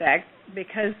side effect,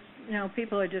 because,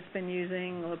 people have just been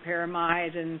using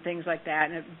loperamide and things like that,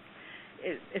 and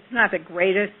it's not the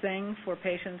greatest thing for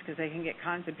patients because they can get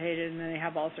constipated and then they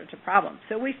have all sorts of problems.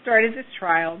 So we started this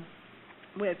trial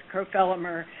with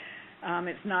crofelemer.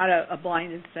 It's not a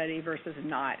blinded study versus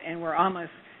not, and we're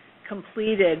almost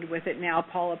completed with it now.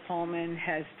 Paula Pullman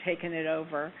has taken it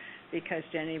over because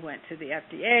Jenny went to the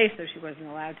FDA, so she wasn't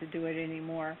allowed to do it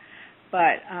anymore.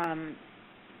 But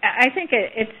I think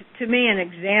it's, to me, an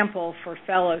example for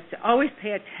fellows to always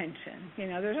pay attention.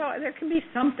 There can be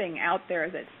something out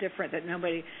there that's different that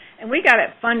nobody, and we got it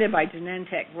funded by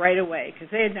Genentech right away because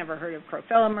they had never heard of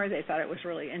crofelemer. They thought it was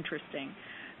really interesting.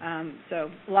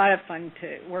 So a lot of fun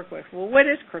to work with. Well, what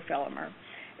is crofelemer?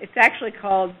 It's actually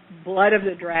called blood of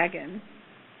the dragon.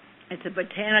 It's a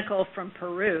botanical from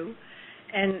Peru.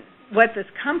 And what this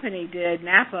company did,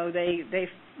 Napo, they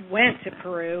went to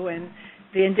Peru, and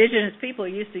the indigenous people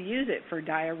used to use it for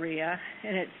diarrhea,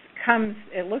 and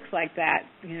it looks like that,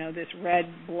 this red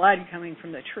blood coming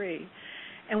from the tree.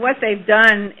 And what they've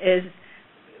done is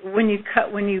when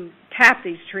you tap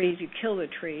these trees, you kill the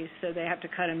trees, so they have to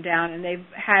cut them down, and they've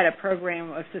had a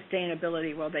program of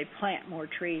sustainability where they plant more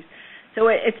trees. So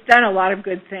it's done a lot of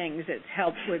good things. It's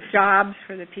helped with jobs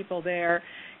for the people there,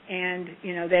 and,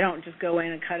 they don't just go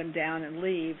in and cut them down and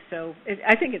leave. So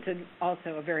I think it's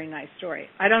also a very nice story.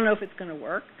 I don't know if it's going to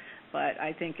work, but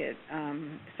I think it's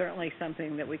certainly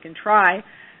something that we can try,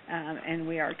 and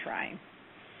we are trying.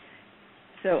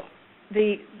 So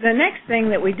the next thing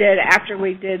that we did after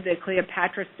we did the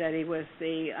Cleopatra study was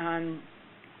the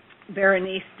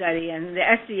Berenice study, and the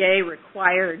FDA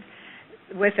required,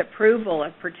 with approval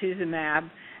of pertuzumab,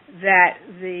 that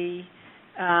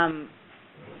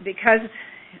because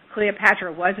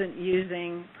Cleopatra wasn't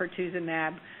using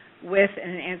pertuzumab with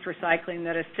an anthracycline,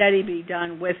 that a study be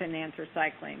done with an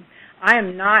anthracycline. I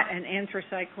am not an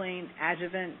anthracycline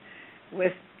adjuvant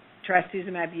with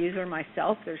trastuzumab user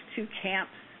myself. There's 2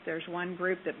 camps. There's one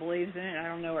group that believes in it. I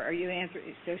don't know, are you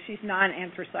so she's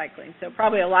non-anthracycline. So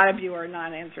probably a lot of you are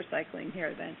non-anthracycline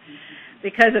here then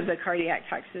because of the cardiac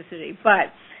toxicity.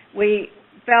 But we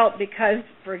felt because,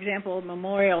 for example,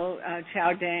 Memorial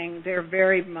Chowdang, they're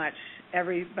very much,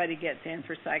 everybody gets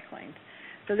anthracyclines.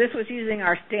 So this was using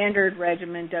our standard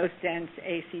regimen, dose-dense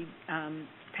AC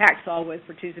Taxol with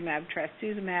pertuzumab,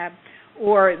 trastuzumab,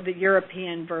 or the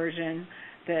European version,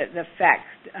 the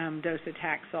FACP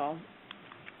docetaxel.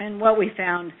 And what we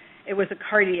found, it was a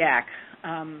cardiac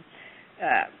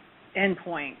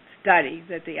endpoint study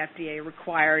that the FDA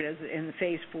required in the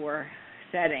phase 4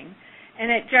 setting. And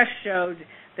it just showed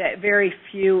that very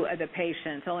few of the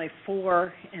patients, only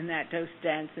 4 in that dose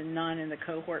dense and none in the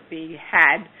cohort B,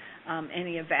 had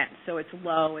any events. So it's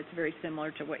low. It's very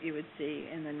similar to what you would see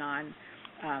in the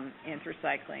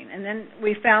non-anthracycline. And then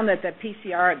we found that the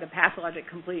PCR, the pathologic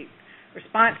complete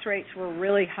response rates were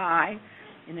really high.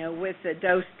 With the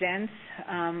dose dense,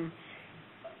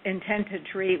 intent to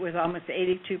treat was almost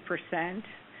 82%,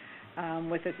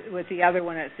 with the other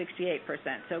one at 68%,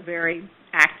 so very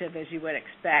active as you would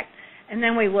expect. And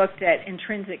then we looked at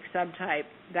intrinsic subtype,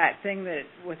 that thing that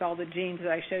with all the genes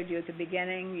that I showed you at the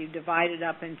beginning, you divide it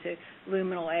up into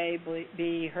luminal A,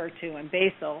 B, HER2, and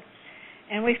basal.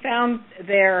 And we found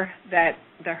there that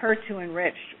the HER2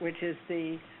 enriched, which is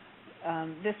the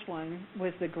this one,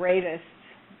 was the greatest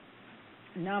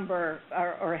number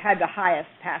or had the highest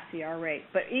pass-CR rate.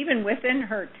 But even within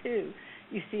HER2,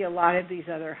 you see a lot of these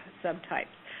other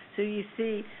subtypes. So you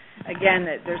see, again,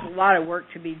 that there's a lot of work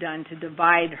to be done to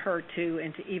divide HER2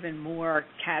 into even more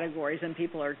categories, and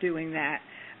people are doing that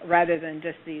rather than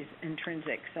just these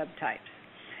intrinsic subtypes.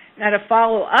 Now, to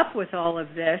follow up with all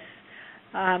of this,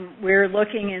 we're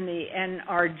looking in the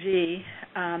NRG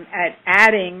at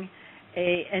adding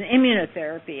an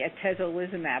immunotherapy,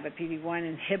 atezolizumab, a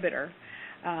PD-1 inhibitor.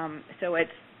 So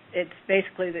it's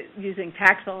basically using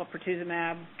Taxol,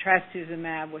 pertuzumab,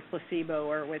 trastuzumab with placebo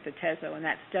or with atezo, and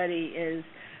that study is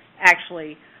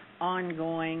actually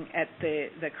ongoing at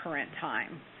the current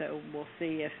time. So we'll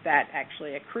see if that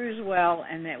actually accrues well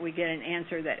and that we get an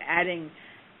answer that adding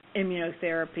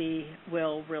immunotherapy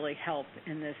will really help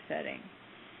in this setting.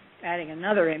 Adding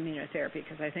another immunotherapy,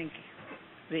 because I think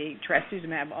the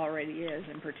trastuzumab already is,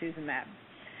 and pertuzumab.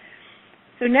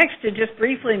 So next, to just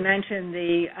briefly mention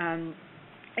the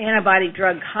antibody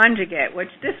drug conjugate,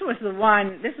 which this is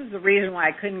the reason why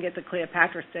I couldn't get the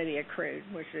Cleopatra study accrued,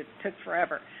 which it took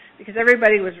forever, because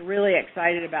everybody was really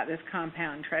excited about this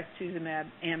compound, trastuzumab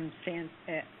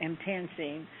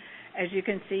emtansine. As you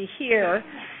can see here,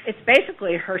 it's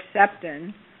basically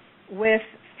Herceptin with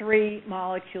 3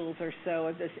 molecules or so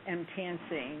of this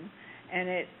emtansine, and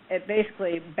it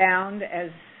basically bound as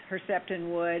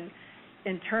Herceptin would,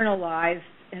 internalized,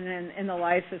 and then in the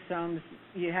lysosomes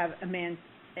you have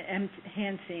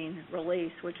emtansine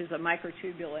release, which is a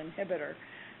microtubule inhibitor.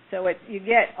 So you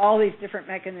get all these different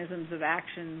mechanisms of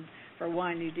action. For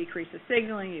one, you decrease the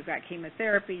signaling, you've got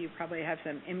chemotherapy, you probably have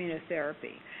some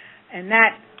immunotherapy. And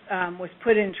that was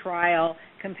put in trial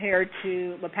compared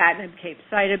to lapatinib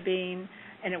capecitabine,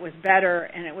 and it was better,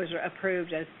 and it was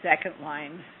approved as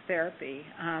second-line therapy.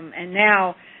 And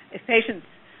now, if patients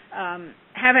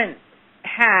haven't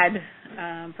had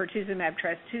pertuzumab,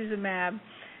 trastuzumab,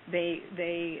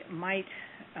 they might,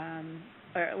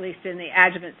 or at least in the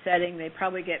adjuvant setting, they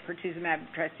probably get pertuzumab,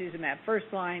 trastuzumab first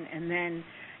line, and then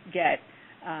get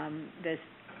this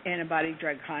antibody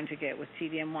drug conjugate with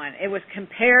T-DM1. It was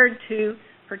compared to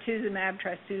pertuzumab,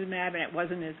 trastuzumab, and it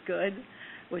wasn't as good,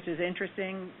 which is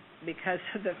interesting because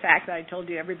of the fact that I told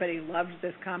you everybody loved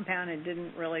this compound and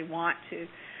didn't really want to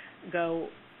go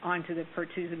onto the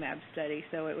pertuzumab study.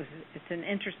 So it's an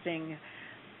interesting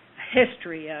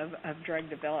history of drug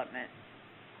development.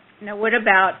 Now, what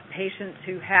about patients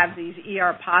who have these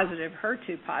ER-positive,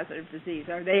 HER2-positive disease?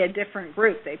 Are they a different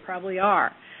group? They probably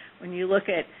are. When you look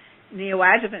at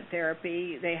neoadjuvant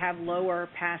therapy, they have lower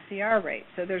pass-CR rates.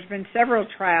 So there's been several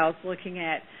trials looking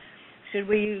at should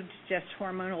we use just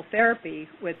hormonal therapy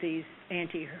with these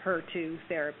anti-HER2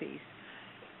 therapies.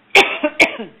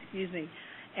 Excuse me.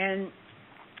 And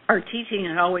our teaching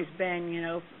had always been,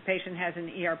 if a patient has an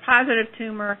ER-positive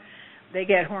tumor, they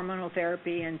get hormonal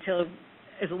therapy until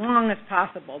as long as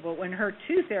possible. But when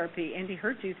HER2 therapy,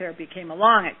 anti-HER2 therapy came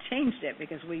along, it changed it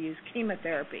because we use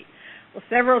chemotherapy. Well,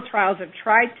 several trials have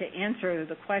tried to answer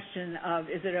the question of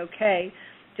is it okay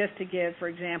just to give, for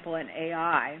example, an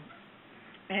AI.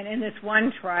 And in this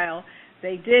one trial,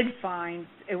 they did find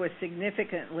it was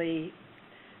significantly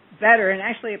better and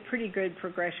actually a pretty good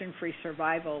progression-free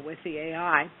survival with the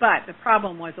AI. But the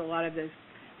problem was a lot of those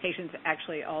patients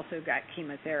actually also got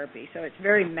chemotherapy. So it's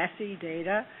very messy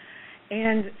data.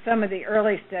 And some of the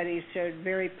early studies showed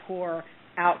very poor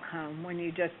outcome when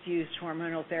you just used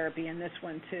hormonal therapy, and this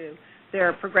one too.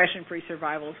 Their progression-free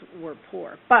survivals were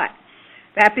poor. But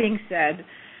that being said,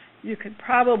 you could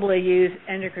probably use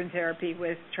endocrine therapy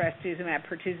with trastuzumab,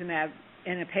 pertuzumab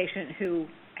in a patient who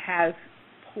has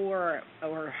poor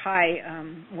or high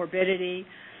morbidity,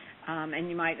 and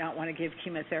you might not want to give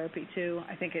chemotherapy too.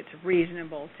 I think it's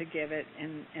reasonable to give it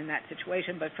in that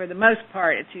situation, but for the most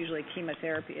part, it's usually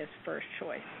chemotherapy as first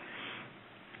choice.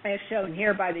 As shown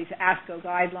here by these FASCO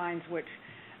guidelines, which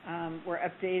were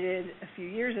updated a few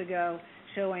years ago,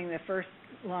 showing the first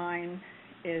line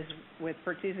is with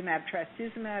pertuzumab,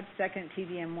 trastuzumab, second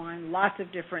TDM1, lots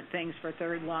of different things for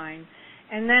third line.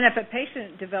 And then if a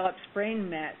patient develops brain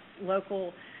mets,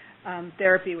 local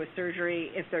therapy with surgery,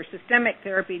 if their systemic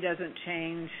therapy doesn't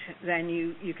change, then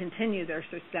you continue their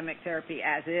systemic therapy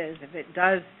as is. If it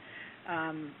does,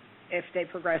 if they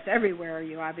progress everywhere,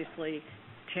 you obviously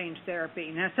change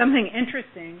therapy. Now, something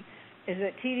interesting is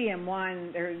that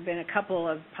TDM1, there have been a couple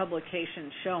of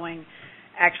publications showing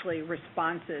actually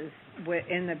responses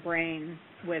in the brain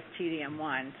with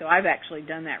TDM1. So I've actually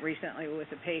done that recently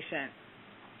with a patient.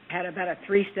 Had about a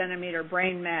 3-centimeter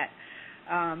brain met.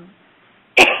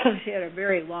 She had a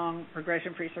very long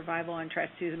progression-free survival on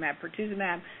trastuzumab,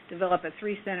 pertuzumab, developed a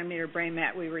 3-centimeter brain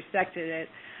met. We resected it,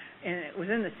 and it was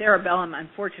in the cerebellum,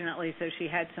 unfortunately, so she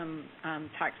had some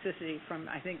toxicity from,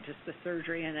 I think, just the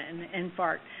surgery and an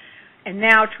infarct. And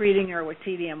now treating her with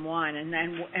TDM1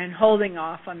 and holding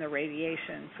off on the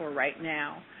radiation for right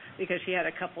now because she had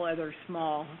a couple other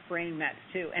small brain mets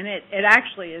too. And it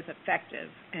actually is effective,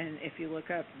 and if you look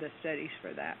up the studies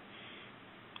for that.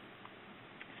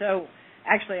 So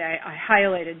actually I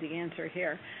highlighted the answer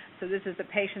here. So this is the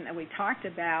patient that we talked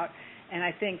about, and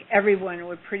I think everyone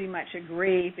would pretty much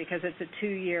agree because it's a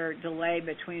 2-year delay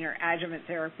between her adjuvant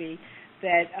therapy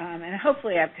that, and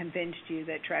hopefully I've convinced you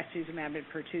that trastuzumab and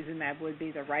pertuzumab would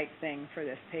be the right thing for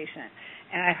this patient.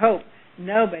 And I hope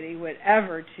nobody would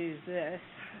ever choose this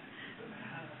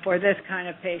for this kind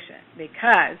of patient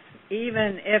because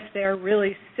even if they're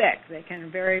really sick, they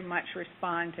can very much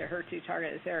respond to HER2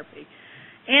 targeted therapy.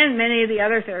 And many of the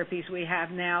other therapies we have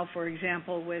now, for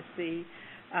example, with the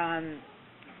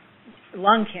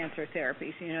lung cancer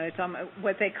therapies, it's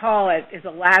what they call it is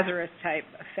a Lazarus type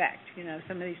effect.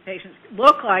 Some of these patients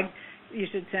look like you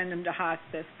should send them to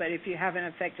hospice, but if you have an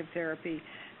effective therapy,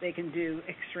 they can do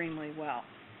extremely well.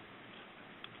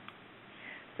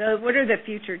 So what are the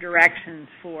future directions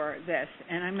for this?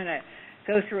 And I'm going to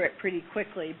go through it pretty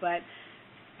quickly, but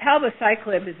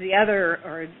palbociclib is the other,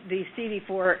 or the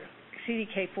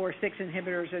CDK4/6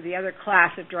 inhibitors are the other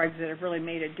class of drugs that have really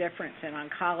made a difference in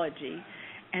oncology.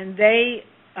 And they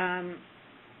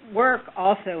work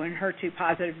also in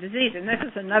HER2-positive disease. And this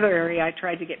is another area I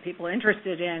tried to get people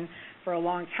interested in for a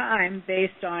long time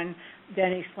based on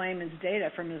Denny Slayman's data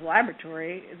from his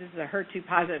laboratory. This is a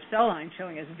HER2-positive cell line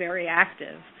showing it's very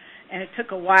active. And it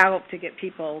took a while to get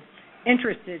people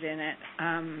interested in it,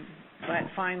 but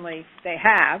finally they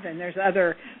have. And there's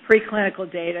other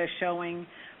preclinical data showing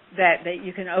that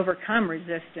you can overcome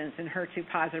resistance in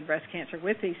HER2-positive breast cancer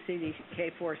with these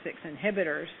CDK4/6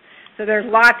 inhibitors. So there's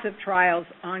lots of trials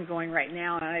ongoing right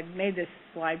now, and I made this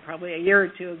slide probably a year or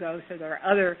two ago, so there are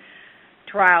other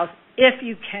trials. If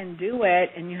you can do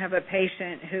it and you have a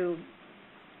patient who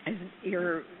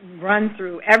you're run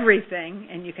through everything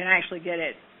and you can actually get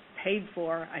it paid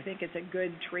for, I think it's a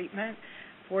good treatment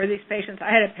for these patients.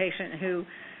 I had a patient who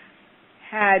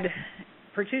had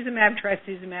pertuzumab,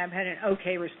 trastuzumab, had an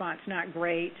okay response, not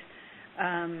great,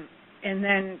 and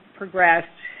then progressed,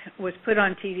 was put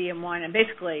on TDM1, and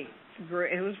basically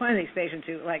it was one of these patients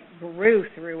who grew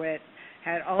through it,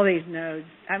 had all these nodes,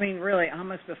 really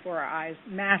almost before our eyes,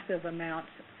 massive amounts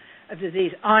of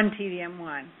disease on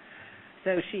TDM1.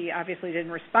 So she obviously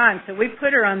didn't respond. So we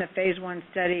put her on the phase 1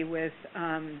 study with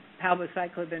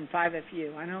palbociclib and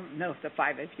 5-FU. I don't know if the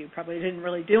 5-FU probably didn't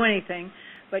really do anything,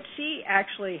 but she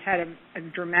actually had a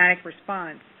dramatic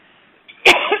response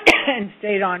and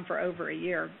stayed on for over a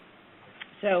year.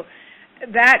 So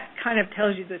that kind of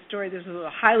tells you the story. This is a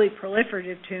highly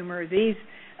proliferative tumor. These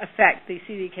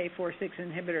CDK4/6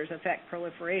 inhibitors affect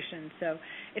proliferation. So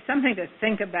it's something to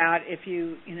think about if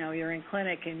you're in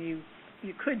clinic and you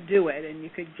could do it and you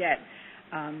could get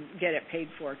it paid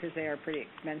for because they are pretty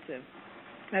expensive.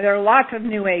 Now, there are lots of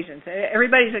new agents.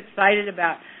 Everybody's excited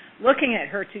about looking at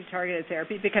HER2-targeted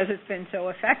therapy because it's been so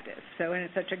effective, and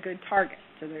it's such a good target.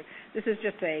 So this is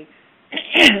just a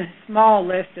small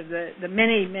list of the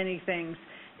many, many things,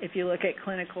 if you look at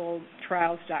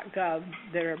clinicaltrials.gov,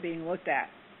 that are being looked at.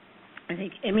 I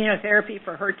think immunotherapy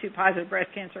for HER2-positive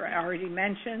breast cancer I already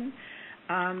mentioned.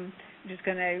 I'm just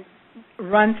going to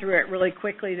run through it really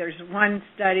quickly. There's one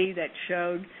study that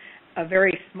showed a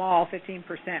very small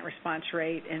 15% response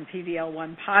rate in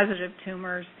PVL1 positive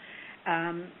tumors.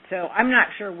 So I'm not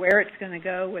sure where it's going to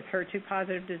go with HER2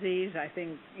 positive disease. I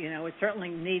think, it certainly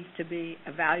needs to be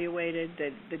evaluated.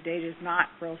 The data is not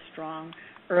real strong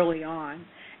early on.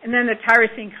 And then the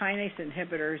tyrosine kinase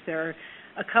inhibitors, there are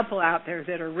a couple out there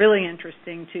that are really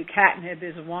interesting. Tucatinib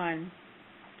is one,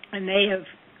 and they have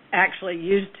actually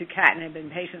used tucatinib in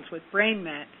patients with brain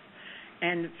mets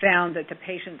and found that the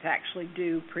patients actually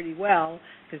do pretty well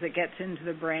because it gets into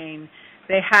the brain.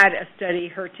 they had a study,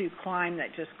 HER2 Climb, that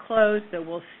just closed, so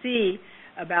we'll see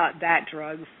about that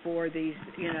drug for these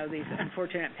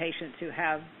unfortunate patients who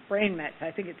have brain mets.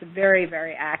 I think it's a very,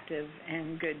 very active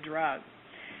and good drug.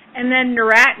 And then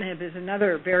neratinib is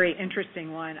another very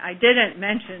interesting one. I didn't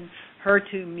mention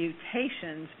HER2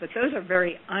 mutations, but those are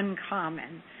very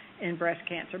uncommon in breast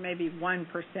cancer. Maybe 1%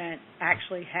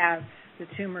 actually the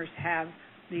tumors have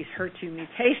these HER2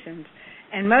 mutations,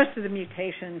 and most of the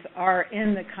mutations are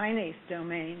in the kinase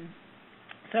domain.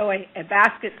 So a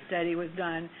basket study was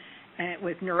done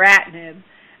with neratinib,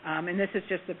 and this is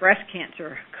just the breast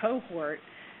cancer cohort,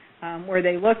 where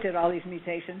they looked at all these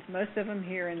mutations, most of them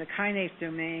here in the kinase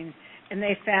domain, and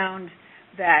they found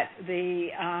that the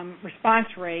response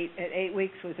rate at 8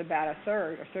 weeks was about a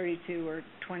third, or 32 or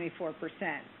 24%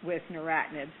 with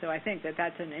neratinib. So I think that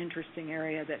that's an interesting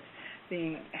area that's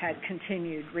had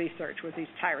continued research with these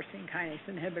tyrosine kinase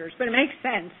inhibitors. But it makes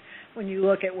sense when you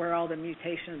look at where all the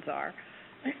mutations are.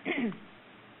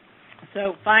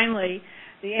 So finally,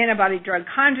 the antibody-drug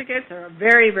conjugates are a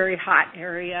very, very hot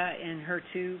area in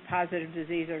HER2-positive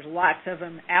disease. There's lots of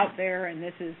them out there, and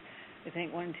this is, I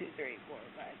think, 1, 2, 3, 4,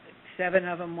 5, 6, 7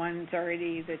 of them. One's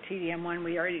already, the TDM one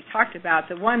we already talked about.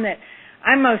 The one that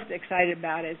I'm most excited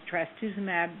about is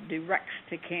trastuzumab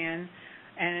deruxtecan,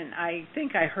 and I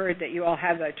think I heard that you all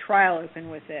have a trial open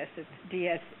with this. It's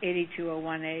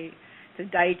DS-8201A.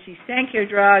 It's a Daiichi Sankyo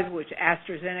drug, which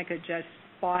AstraZeneca just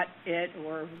bought it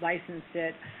or licensed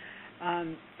it.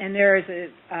 And there is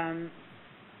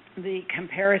the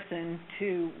comparison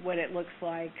to what it looks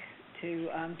like to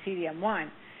TDM1.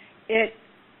 It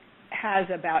has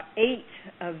about 8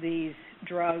 of these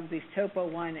drugs, these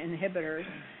topo-1 inhibitors,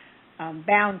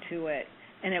 bound to it,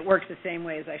 and it works the same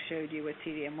way as I showed you with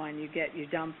TDM1. You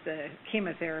dump the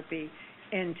chemotherapy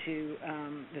into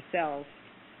the cells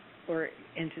or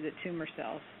into the tumor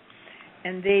cells.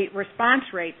 And the response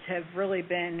rates have really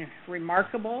been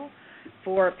remarkable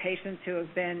for patients who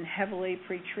have been heavily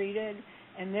pretreated.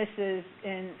 And this is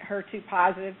in HER2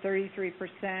 positive,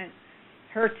 33%.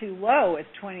 HER2 low is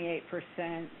 28%.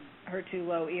 HER2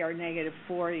 low ER negative,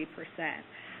 40%.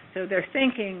 So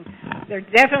they're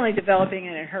definitely developing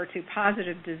it in HER2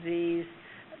 positive disease.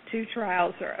 2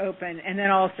 trials are open. And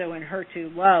then also in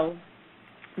HER2 low,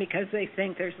 because they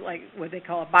think there's like what they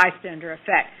call a bystander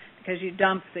effect. Because you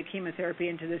dump the chemotherapy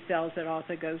into the cells, it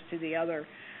also goes to the other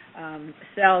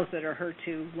cells that are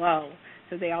HER2 low.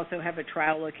 So they also have a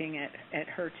trial looking at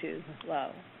HER2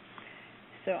 low.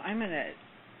 So I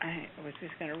was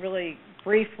just going to really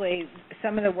briefly,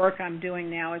 some of the work I'm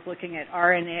doing now is looking at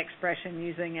RNA expression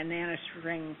using a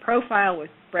nanostring profile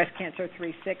with Breast Cancer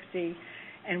 360.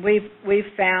 And we've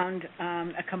found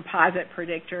a composite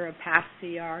predictor of past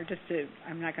CR.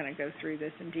 I'm not going to go through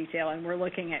this in detail. And we're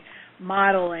looking at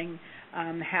modeling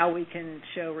how we can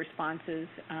show responses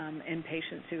in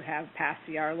patients who have past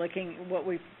CR. What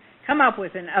we've come up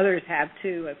with, and others have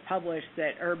too, have published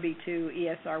that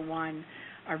ERB2, ESR1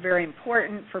 are very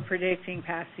important for predicting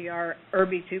past CR.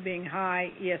 ERB2 being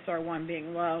high, ESR1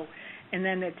 being low, and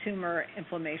then the tumor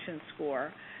inflammation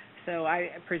score. So I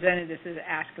presented this at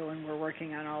ASCO, and we're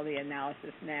working on all the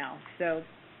analysis now. So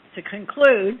to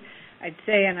conclude, I'd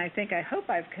say, and I hope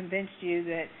I've convinced you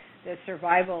that the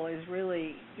survival is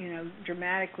really,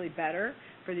 dramatically better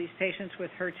for these patients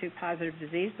with HER2-positive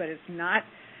disease, but it's not,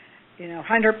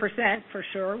 100% for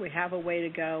sure. We have a way to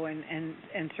go, and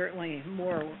certainly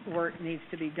more work needs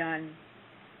to be done.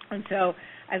 And so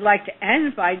I'd like to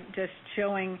end by just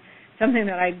showing something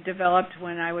that I developed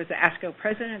when I was the ASCO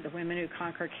president, the Women Who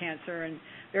Conquer Cancer, and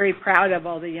very proud of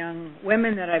all the young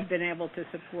women that I've been able to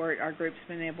support, our group's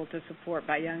been able to support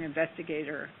by Young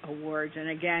Investigator Awards. And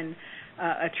again,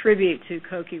 a tribute to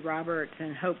Cokie Roberts,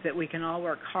 and hope that we can all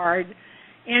work hard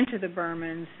and to the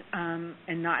Bermans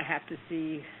and not have to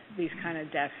see these kind of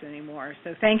deaths anymore.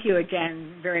 So thank you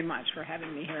again very much for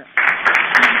having me here.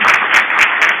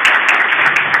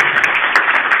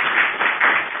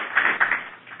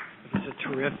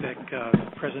 Terrific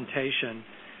presentation,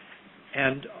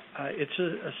 and it's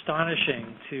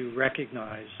astonishing to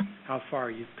recognize how far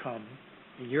you've come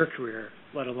in your career,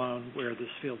 let alone where this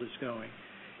field is going.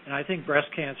 And I think breast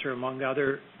cancer, among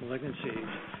other malignancies,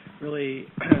 really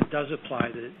does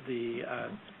apply the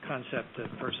concept of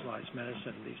personalized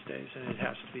medicine these days, and it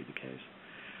has to be the case.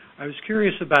 I was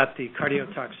curious about the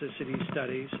cardiotoxicity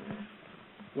studies,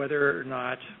 whether or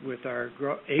not with our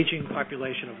aging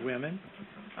population of women,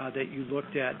 that you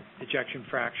looked at ejection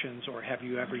fractions, or have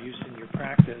you ever used in your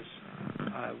practice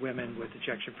women with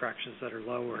ejection fractions that are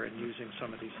lower and using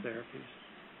some of these therapies?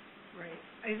 Right.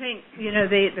 I think,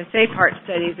 the SAFE-HEART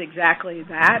study is exactly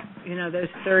that. Those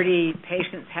 30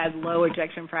 patients had low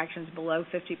ejection fractions below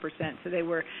 50%, so they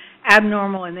were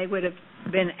abnormal, and they would have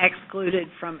been excluded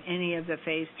from any of the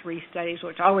phase 3 studies,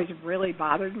 which always really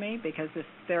bothered me because this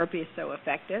therapy is so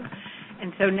effective.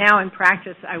 And so now in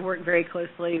practice, I work very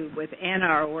closely with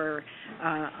Anna, where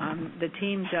the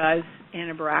team does,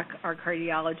 Anna Barak, our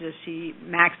cardiologist. She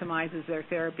maximizes their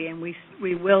therapy, and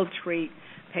we will treat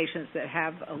patients that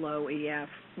have a low EF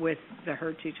with the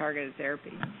HER2 targeted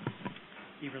therapy.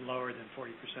 Even lower than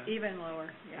 40%? Even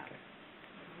lower, yeah. Okay.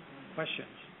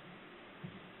 Questions?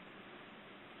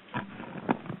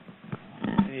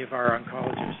 Any of our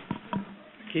oncologists?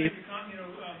 Keith?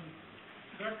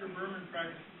 Dr. Berman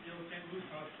practiced at the old St. Louis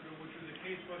Hospital, which was a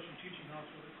Case Western teaching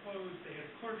hospital. It closed. They had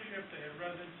a clerkship. They had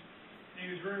residents. And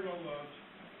he was very well loved.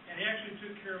 And he actually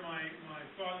took care of my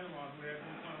father-in-law, who had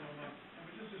lymphoma. And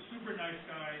was just a super nice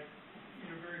guy,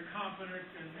 very competent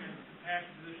and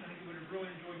compassionate physician. I think he would have really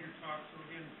enjoyed your talk. So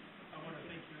again, I want to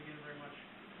thank you again very much.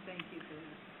 Thank you,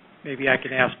 Susan. Maybe I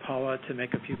can ask Paula to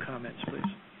make a few comments, please.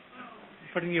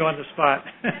 Putting you on the spot.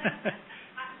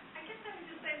 I guess I would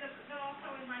just say that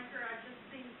also in my career I've just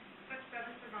seen such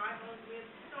better survival. We have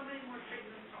so many more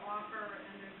treatments to offer,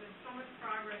 and there's been so much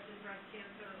progress in breast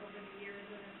cancer over the years.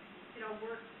 And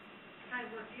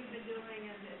work you've been doing,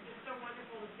 and it's just so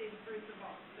wonderful to see the fruits of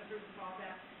all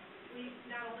that. We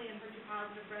not only in HER2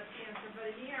 positive breast cancer, but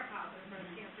in ER positive breast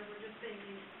cancer, we're just seeing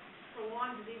these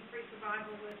prolonged disease-free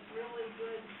survival with really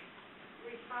good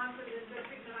responsive and good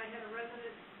treatment. I had a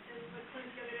resident in the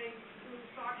clinic the other day who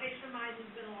saw a patient of mine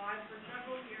who's been alive for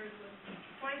several years with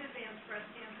quite advanced breast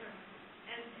cancer,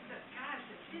 and she said, "Gosh,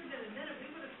 if she had been admitted, we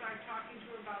would have started talking to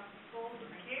her about goals of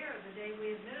care the day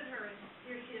we admitted her." And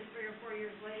here she is 3 or 4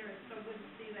 years later. It's so good to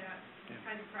see that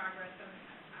kind of progress. And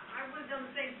I would have done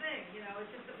the same thing.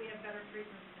 It's just that we have better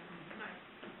treatments. Nice.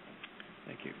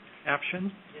 Thank you. Afshin?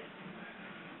 Yes.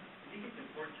 I think it's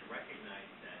important to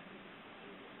recognize that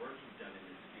the work you've done in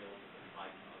this field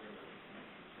applies to other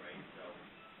malignancies, right? So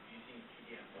using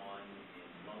TDM1 in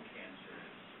lung cancer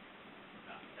is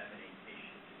about 7-8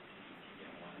 patients who receive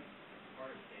TDM1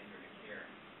 part of standard of care.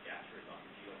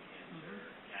 Gastroesophageal cancer,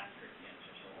 gastric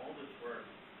cancer. So all this work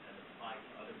has applied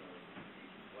to other malignancies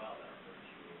as well that are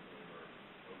HER2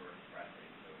 overexpressing.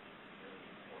 So it's really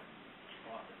important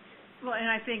across the field. Well, and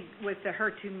I think with the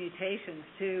HER2 mutations,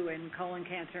 too, and colon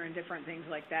cancer and different things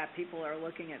like that, people are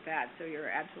looking at that, so you're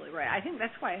absolutely right. I think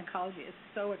that's why oncology is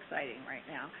so exciting right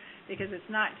now, because it's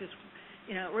not just,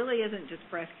 it really isn't just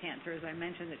breast cancer. As I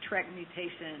mentioned, the TRK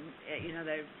mutation,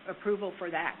 the approval for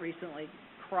that recently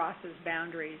crosses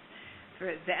boundaries for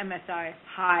the MSI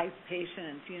high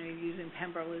patients, using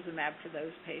pembrolizumab for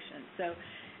those patients. So,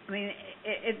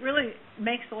 it really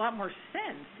makes a lot more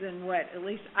sense than what at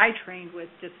least I trained with,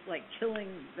 just like killing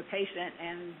the patient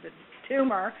and the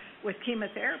tumor with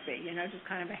chemotherapy, just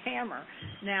kind of a hammer.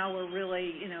 Now we're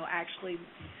really, actually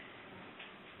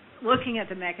looking at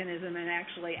the mechanism and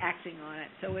actually acting on it.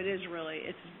 So it is really,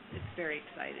 it's very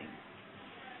exciting.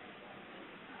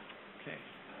 Okay.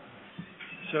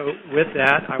 So with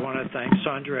that, I want to thank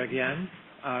Sandra again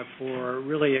for a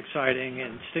really exciting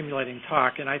and stimulating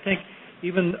talk. And I think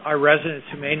even our residents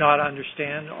who may not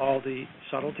understand all the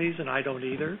subtleties, and I don't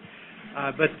either,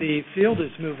 but the field is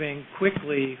moving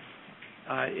quickly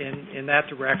in that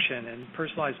direction, and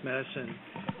personalized medicine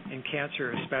in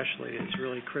cancer especially is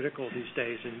really critical these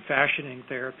days in fashioning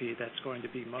therapy that's going to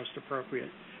be most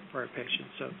appropriate for our patients.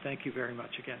 So thank you very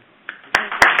much again.